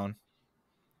Showdown?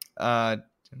 I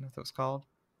don't know what that was called.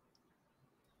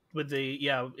 With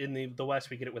in the West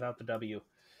we get it without the W.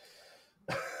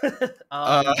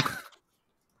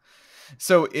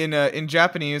 So in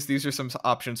Japanese, these are some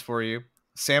options for you: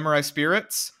 Samurai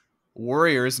Spirits,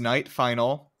 Warriors Night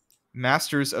Final,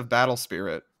 Masters of Battle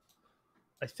Spirit.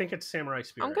 I think it's Samurai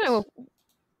Spirits.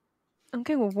 I'm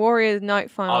going with Warriors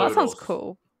Night Final. That sounds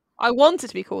cool. I want it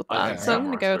to be called that, so I'm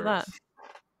going to go with that.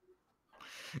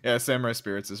 Yeah, Samurai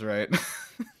Spirits is right.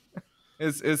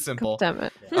 It's simple.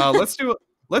 God damn it.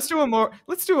 Let's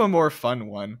do a more fun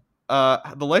one.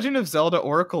 The Legend of Zelda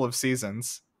Oracle of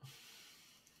Seasons.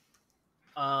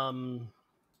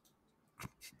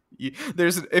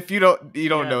 If you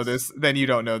don't know this, then you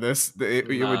don't know this.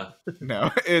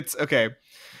 It's okay.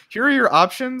 Here are your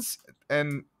options,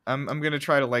 and I'm gonna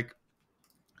try to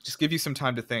just give you some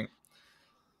time to think.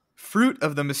 Fruit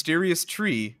of the Mysterious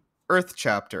Tree, Earth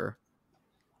Chapter.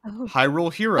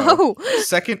 Hyrule Hero,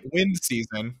 Second Wind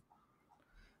Season.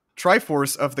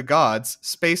 Triforce of the Gods,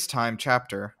 Space Time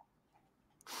Chapter.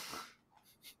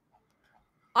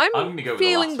 I'm gonna go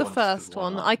feeling the first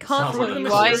one. I can't remember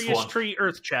why. Mysterious Tree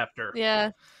Earth Chapter.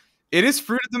 Yeah. It is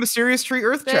Fruit of the Mysterious Tree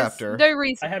Earth Chapter. No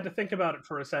reason. I had to think about it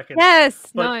for a second.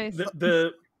 Yes, but nice.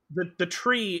 The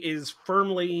tree is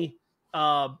firmly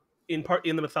in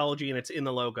the mythology, and it's in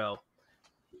the logo.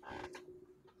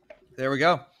 There we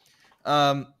go.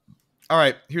 All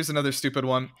right, here's another stupid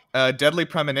one. Deadly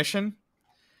Premonition.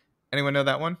 Anyone know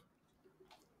that one?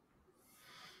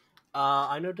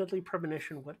 I know Deadly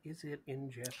Premonition. What is it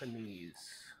in Japanese?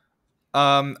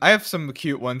 I have some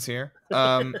cute ones here.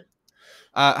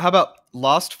 How about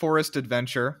Lost Forest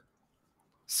Adventure,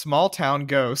 Small Town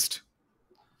Ghost,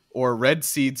 or Red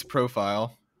Seeds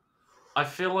Profile? I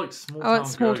feel like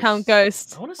Small Town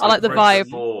Ghost. I like the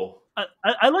vibe.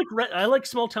 I like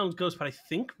Small Town Ghost, but I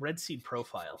think Red Seed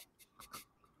Profile.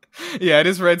 Yeah, it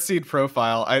is Red Seed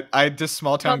Profile. I just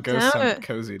Small Town Ghost sounds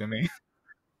cozy to me.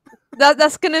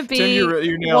 That's gonna be Tim,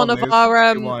 one of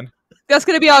our That's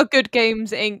gonna be our Good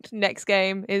Games Inc. next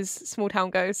game is Small Town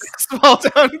Ghost. Small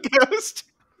Town Ghost.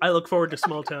 I look forward to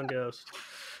Small Town Ghost.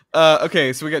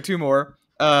 Okay, so we got two more.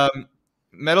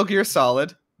 Metal Gear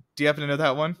Solid. Do you happen to know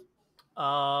that one?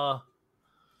 No,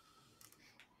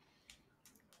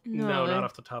 not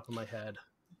off the top of my head.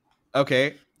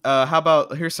 Okay. How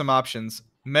about here's some options: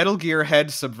 Metal Gear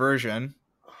Head Subversion,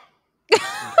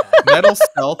 Metal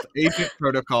Stealth Agent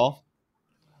Protocol,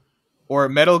 or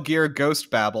Metal Gear Ghost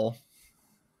Babel.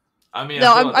 I mean,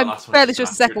 no, I'm fairly sure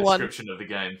it's the second one. Description of the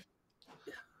game.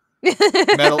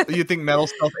 You think Metal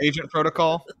Stealth Agent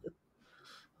Protocol?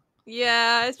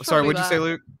 Yeah, it's sorry. What'd you say,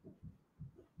 Luke?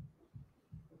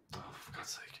 Oh, for God's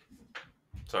sake!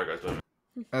 Sorry, guys.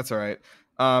 That's all right.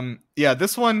 Yeah,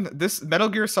 this Metal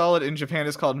Gear Solid in Japan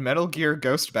is called Metal Gear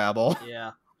Ghost Babel.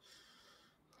 Yeah.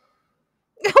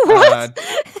 What?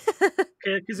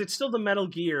 Because it's still the Metal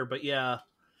Gear, but yeah.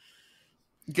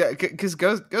 Because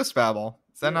Ghost Babel.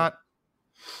 Is that not?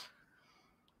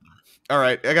 All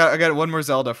right, I got one more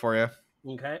Zelda for you.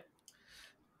 Okay.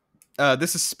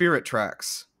 This is Spirit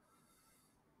Tracks.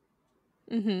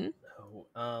 Mm-hmm.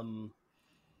 No.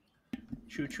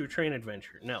 Choo Choo Train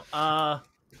Adventure. No.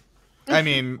 I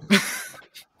mean,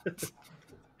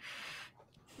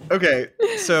 okay,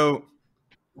 so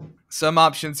some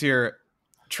options here: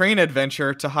 Train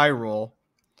Adventure to Hyrule,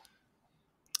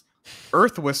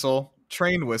 Earth Whistle,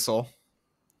 Train Whistle,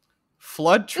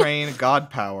 Flood Train, God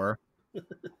Power,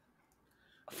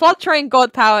 Flood Train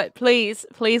God Power, please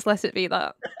let it be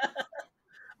that.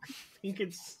 I think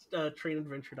it's Train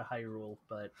Adventure to Hyrule,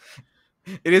 but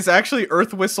it is actually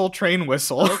Earth Whistle Train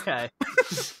Whistle. Okay.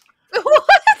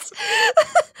 What?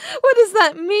 What does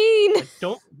that mean?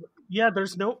 Yeah,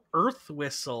 there's no Earth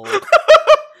Whistle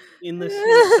in this.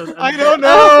 So, I don't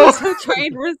know. Earth Whistle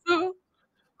Train Whistle.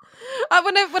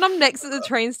 When I'm next at the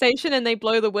train station and they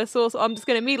blow the whistle, so I'm just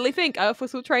going to immediately think Earth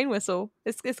Whistle Train Whistle.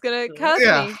 It's going to curse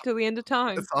me till the end of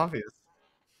time. It's obvious.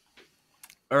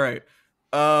 All right.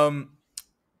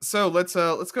 So let's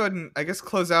go ahead and I guess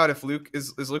close out. If Luke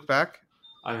is Luke back?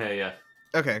 I'm here. Yeah.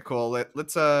 Okay. Cool.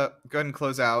 Let's go ahead and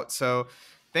close out. So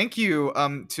thank you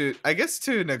to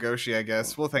Nagoshi. I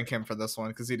guess we'll thank him for this one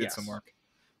because he did some work.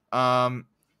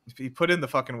 He put in the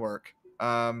fucking work.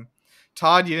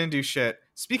 Todd, you didn't do shit.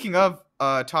 Speaking of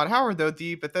Todd Howard, though,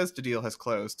 the Bethesda deal has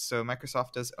closed, so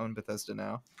Microsoft does own Bethesda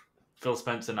now. Phil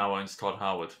Spencer now owns Todd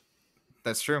Howard.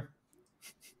 That's true.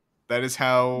 That is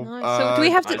how. Nice. So do we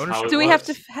have to?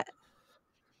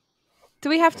 Do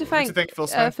we have to thank Phil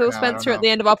Spencer at the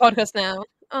end of our podcast now?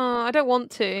 Oh, I don't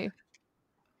want to.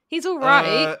 He's all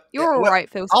right. You're all right,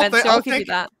 Phil Spencer. I'll give you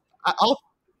that.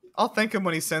 I'll thank him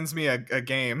when he sends me a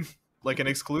game, like an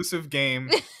exclusive game.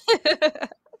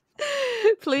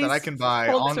 Please, that I can buy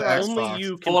on the Xbox. Only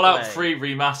you can Fallout play.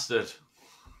 3 remastered.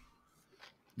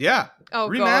 Yeah. Oh,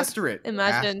 remaster God. it.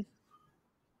 Imagine.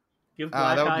 Give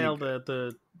Black Isle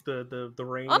the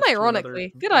reins.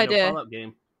 Unironically, good idea. Fallout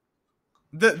game.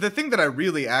 The thing that I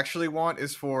really actually want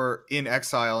is for In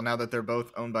Exile, now that they're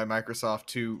both owned by Microsoft,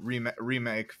 to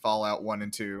remake Fallout 1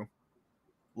 and 2.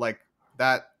 Like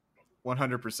that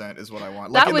 100% is what I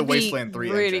want. Like that in would the Wasteland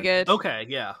 3 really engine. good. Okay,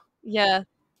 yeah. Yeah.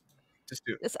 Just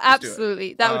do it. It's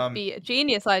absolutely that would be a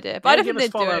genius idea. But I don't think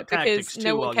they'd do it because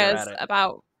no one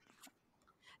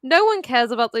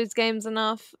cares about those games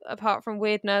enough apart from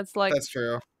weird nerds like That's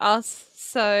true. us.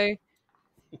 So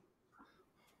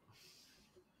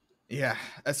yeah.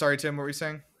 Sorry, Tim, what were you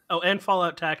saying? Oh, and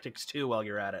Fallout Tactics 2 while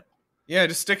you're at it. Yeah,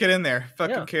 just stick it in there.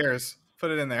 Fucking cares.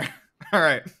 Put it in there. All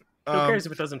right. Who cares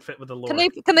if it doesn't fit with the lore? Can they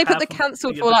put the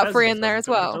cancelled Fallout 3 in there as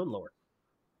well?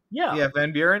 Yeah. Yeah,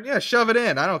 Van Buren. Yeah, shove it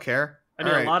in. I don't care. I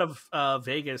mean, a lot of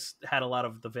Vegas had a lot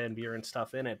of the Van Buren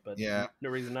stuff in it, but no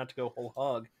reason not to go whole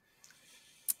hog.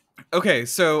 Okay,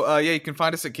 so you can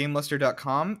find us at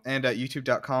GameLuster.com and at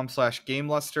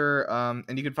YouTube.com/GameLuster.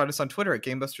 And you can find us on Twitter at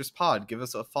GameBustersPod. Give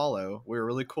us a follow. We're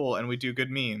really cool and we do good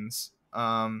memes,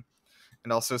 and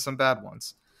also some bad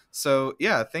ones. So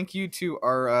yeah, thank you to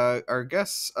our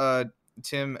guests.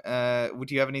 Tim, would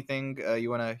you have anything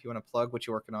you wanna plug? What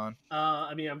you working on?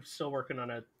 I mean, I'm still working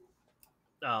on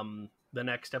the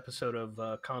next episode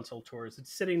of Console Tours.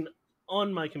 It's sitting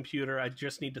on my computer. I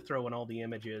just need to throw in all the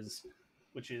images,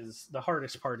 which is the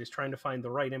hardest part, is trying to find the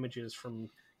right images from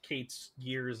Kate's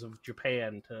years of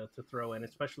Japan to throw in,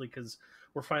 especially because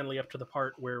we're finally up to the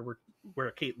part where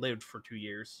Kate lived for 2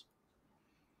 years.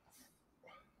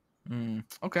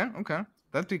 Okay,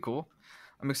 that'd be cool.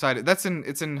 I'm excited. It's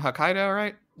in Hokkaido,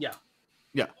 right? Yeah.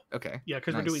 Yeah. Okay. Yeah,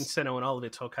 because we're doing Sinnoh and all of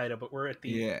it's Hokkaido, but we're at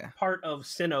the part of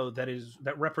Sinnoh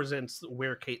that represents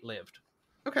where Kate lived.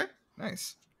 Okay.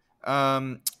 Nice.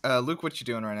 Luke, what you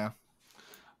doing right now?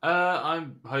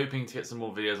 I'm hoping to get some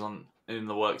more videos in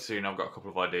the work soon. I've got a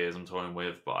couple of ideas I'm toying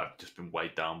with, but I've just been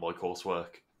weighed down by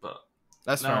coursework. But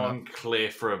that's now I'm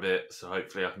clear for a bit, so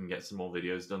hopefully I can get some more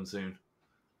videos done soon.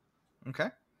 Okay.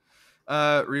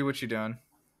 Ree, what you doing?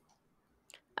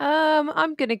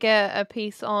 I'm gonna get a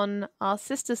piece on our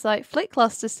sister site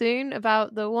Flickluster soon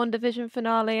about the WandaVision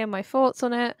finale and my thoughts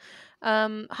on it.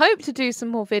 Hope to do some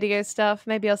more video stuff.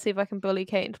 Maybe I'll see if I can bully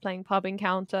Kate into playing Pub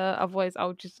Encounter. Otherwise,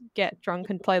 I'll just get drunk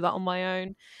and play that on my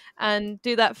own and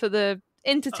do that for the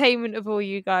entertainment of all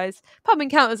you guys. Pub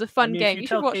Encounter is a fun game. You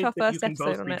should watch our first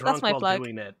episode on it. That's my plug.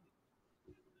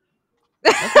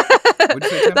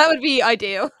 That would be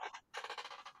ideal.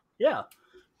 Yeah.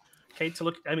 Kate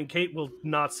will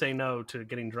not say no to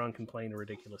getting drunk and playing a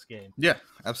ridiculous game. Yeah,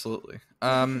 absolutely.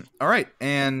 All right,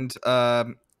 and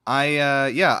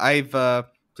I've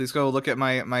please go look at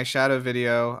my Shadow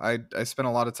video. I spent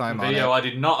a lot of time on it. Video I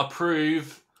did not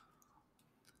approve.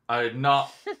 I did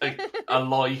not a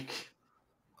like.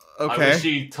 Okay. I wish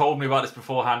you told me about this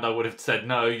beforehand. I would have said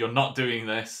no. You're not doing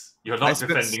this. You're not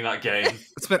defending that game.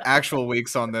 I spent actual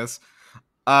weeks on this.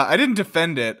 I didn't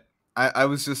defend it. I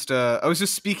was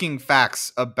just speaking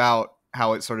facts about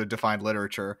how it sort of defined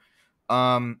literature.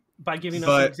 By giving us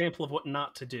an example of what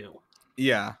not to do.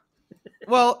 Yeah.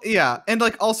 Well, yeah, and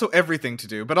like also everything to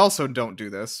do, but also don't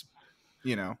do this.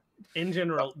 You know. In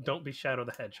general, don't be Shadow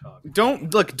the Hedgehog.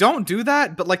 Don't do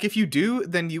that, but like if you do,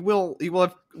 then you will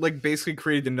have like basically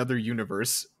created another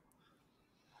universe.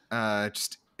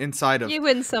 just inside of you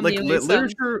win some, like you lose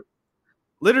literature.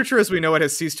 Literature, as we know it,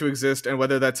 has ceased to exist, and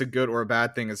whether that's a good or a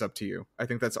bad thing is up to you. I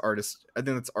think that's artist. I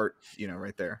think that's art,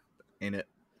 right there, ain't it?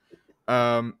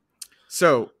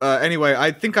 Anyway,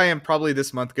 I think I am probably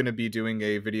this month going to be doing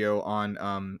a video on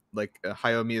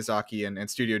Hayao Miyazaki and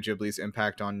Studio Ghibli's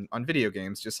impact on video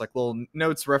games, just like little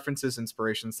notes, references,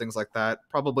 inspirations, things like that.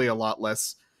 Probably a lot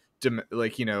less, it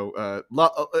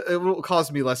will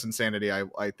cause me less insanity.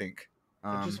 I think.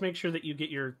 Just make sure that you get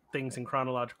your things in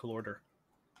chronological order.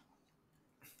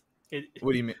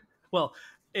 What do you mean? Well,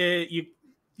 a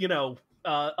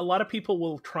lot of people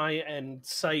will try and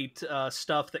cite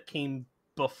stuff that came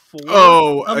before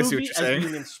I see what you're saying. as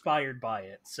being inspired by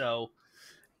it. So,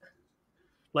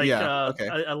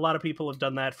 a lot of people have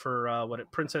done that for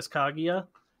Princess Kaguya.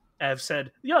 Have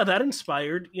said, yeah, that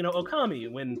inspired Okami,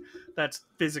 when that's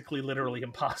physically, literally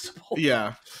impossible.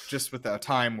 Yeah, just with that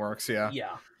time works. Yeah,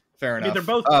 fair enough. I mean,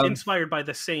 they're both inspired by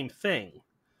the same thing.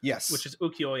 Yes, which is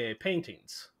ukiyo-e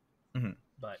paintings. Mm-hmm.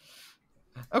 But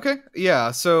okay,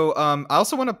 yeah. So I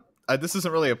also want to. This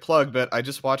isn't really a plug, but I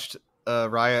just watched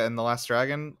Raya and the Last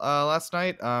Dragon last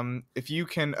night. If you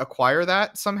can acquire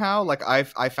that somehow, like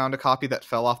I found a copy that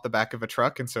fell off the back of a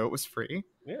truck, and so it was free.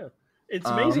 Yeah, it's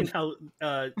amazing how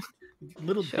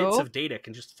little bits of data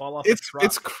can just fall off a truck.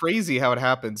 It's crazy how it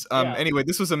happens. Anyway,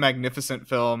 this was a magnificent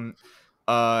film.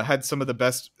 Had some of the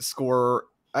best score,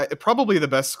 probably the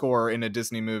best score in a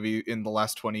Disney movie in the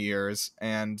last 20 years,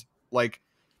 and like,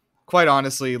 quite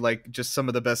honestly, like just some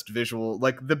of the best visual,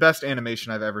 like the best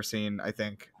animation I've ever seen, I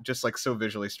think. Just like so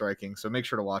visually striking. So make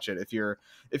sure to watch it. If you're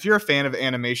a fan of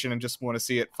animation and just want to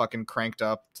see it fucking cranked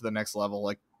up to the next level,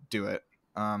 like do it.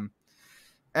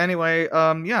 Anyway,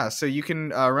 so you can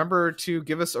remember to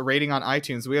give us a rating on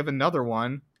iTunes. We have another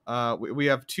one. We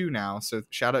have 2 now. So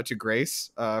shout out to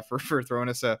Grace for throwing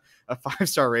us a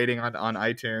 5-star rating on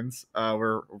iTunes.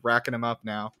 We're racking them up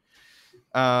now.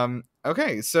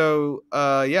 Okay, so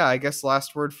I guess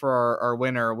last word for our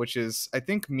winner, which is I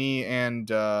think me and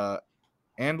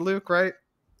Luke, right?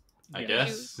 I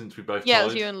guess since we both it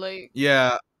was you and Luke.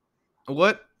 Yeah.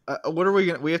 What are we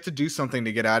gonna? We have to do something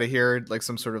to get out of here, like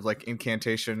some sort of like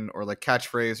incantation or like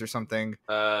catchphrase or something.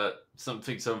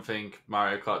 Something.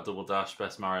 Mario Kart Double Dash,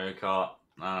 best Mario Kart.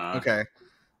 Okay,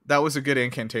 that was a good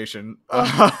incantation.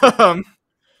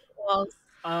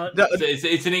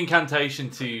 It's an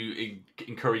incantation to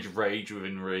encourage rage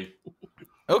within Ree.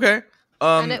 Okay.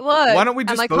 And it works. Why don't we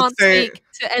just and I both can't say... speak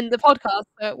to end the podcast,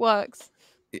 so it works.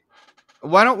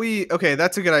 Why don't we... Okay,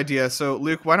 that's a good idea. So,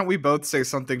 Luke, why don't we both say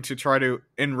something to try to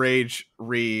enrage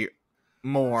Ree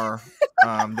more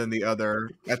than the other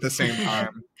at the same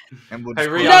time? And we'll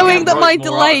Ree, knowing that my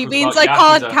delay means I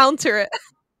can't counter it.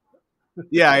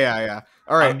 Yeah.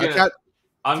 All right.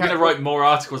 I'm going to write more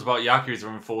articles about Yakuza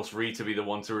and force Ree to be the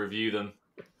one to review them.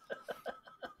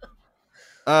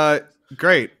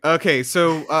 Great. Okay,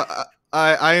 so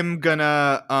I'm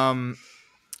gonna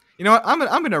you know what?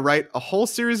 I'm gonna write a whole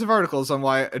series of articles on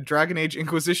why a Dragon Age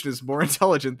Inquisition is more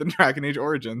intelligent than Dragon Age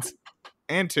Origins,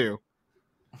 and 2.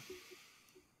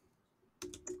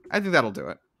 I think that'll do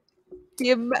it.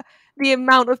 The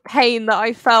amount of pain that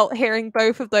I felt hearing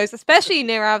both of those, especially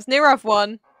Nirav's. Nirav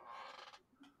won.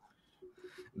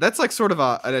 That's like sort of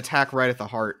an attack right at the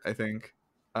heart, I think.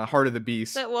 Heart of the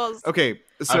Beast. It was. Okay,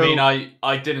 so... I mean,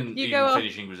 I didn't even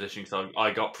finish Inquisition, so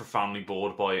I got profoundly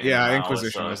bored by it. Yeah,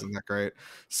 Inquisition wasn't that great.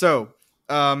 So,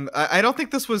 I don't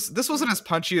think this wasn't as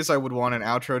punchy as I would want an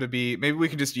outro to be. Maybe we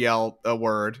can just yell a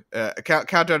word.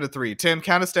 Count down to 3. Tim,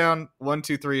 count us down. 1,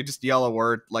 2, 3. Just yell a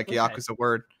word, like Yakuza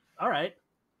word. All right.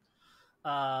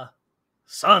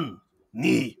 San,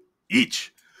 ni,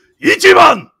 ich,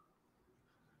 ichiban!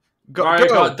 Mario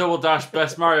Kart Double Dash,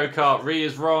 best Mario Kart. Ree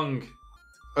is wrong.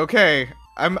 Okay,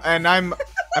 I'm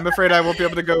afraid I won't be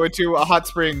able to go into a hot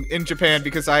spring in Japan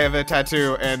because I have a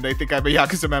tattoo and they think I'm a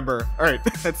Yakuza member. All right,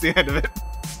 that's the end of it.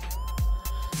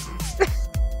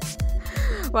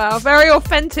 Wow, very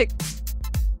authentic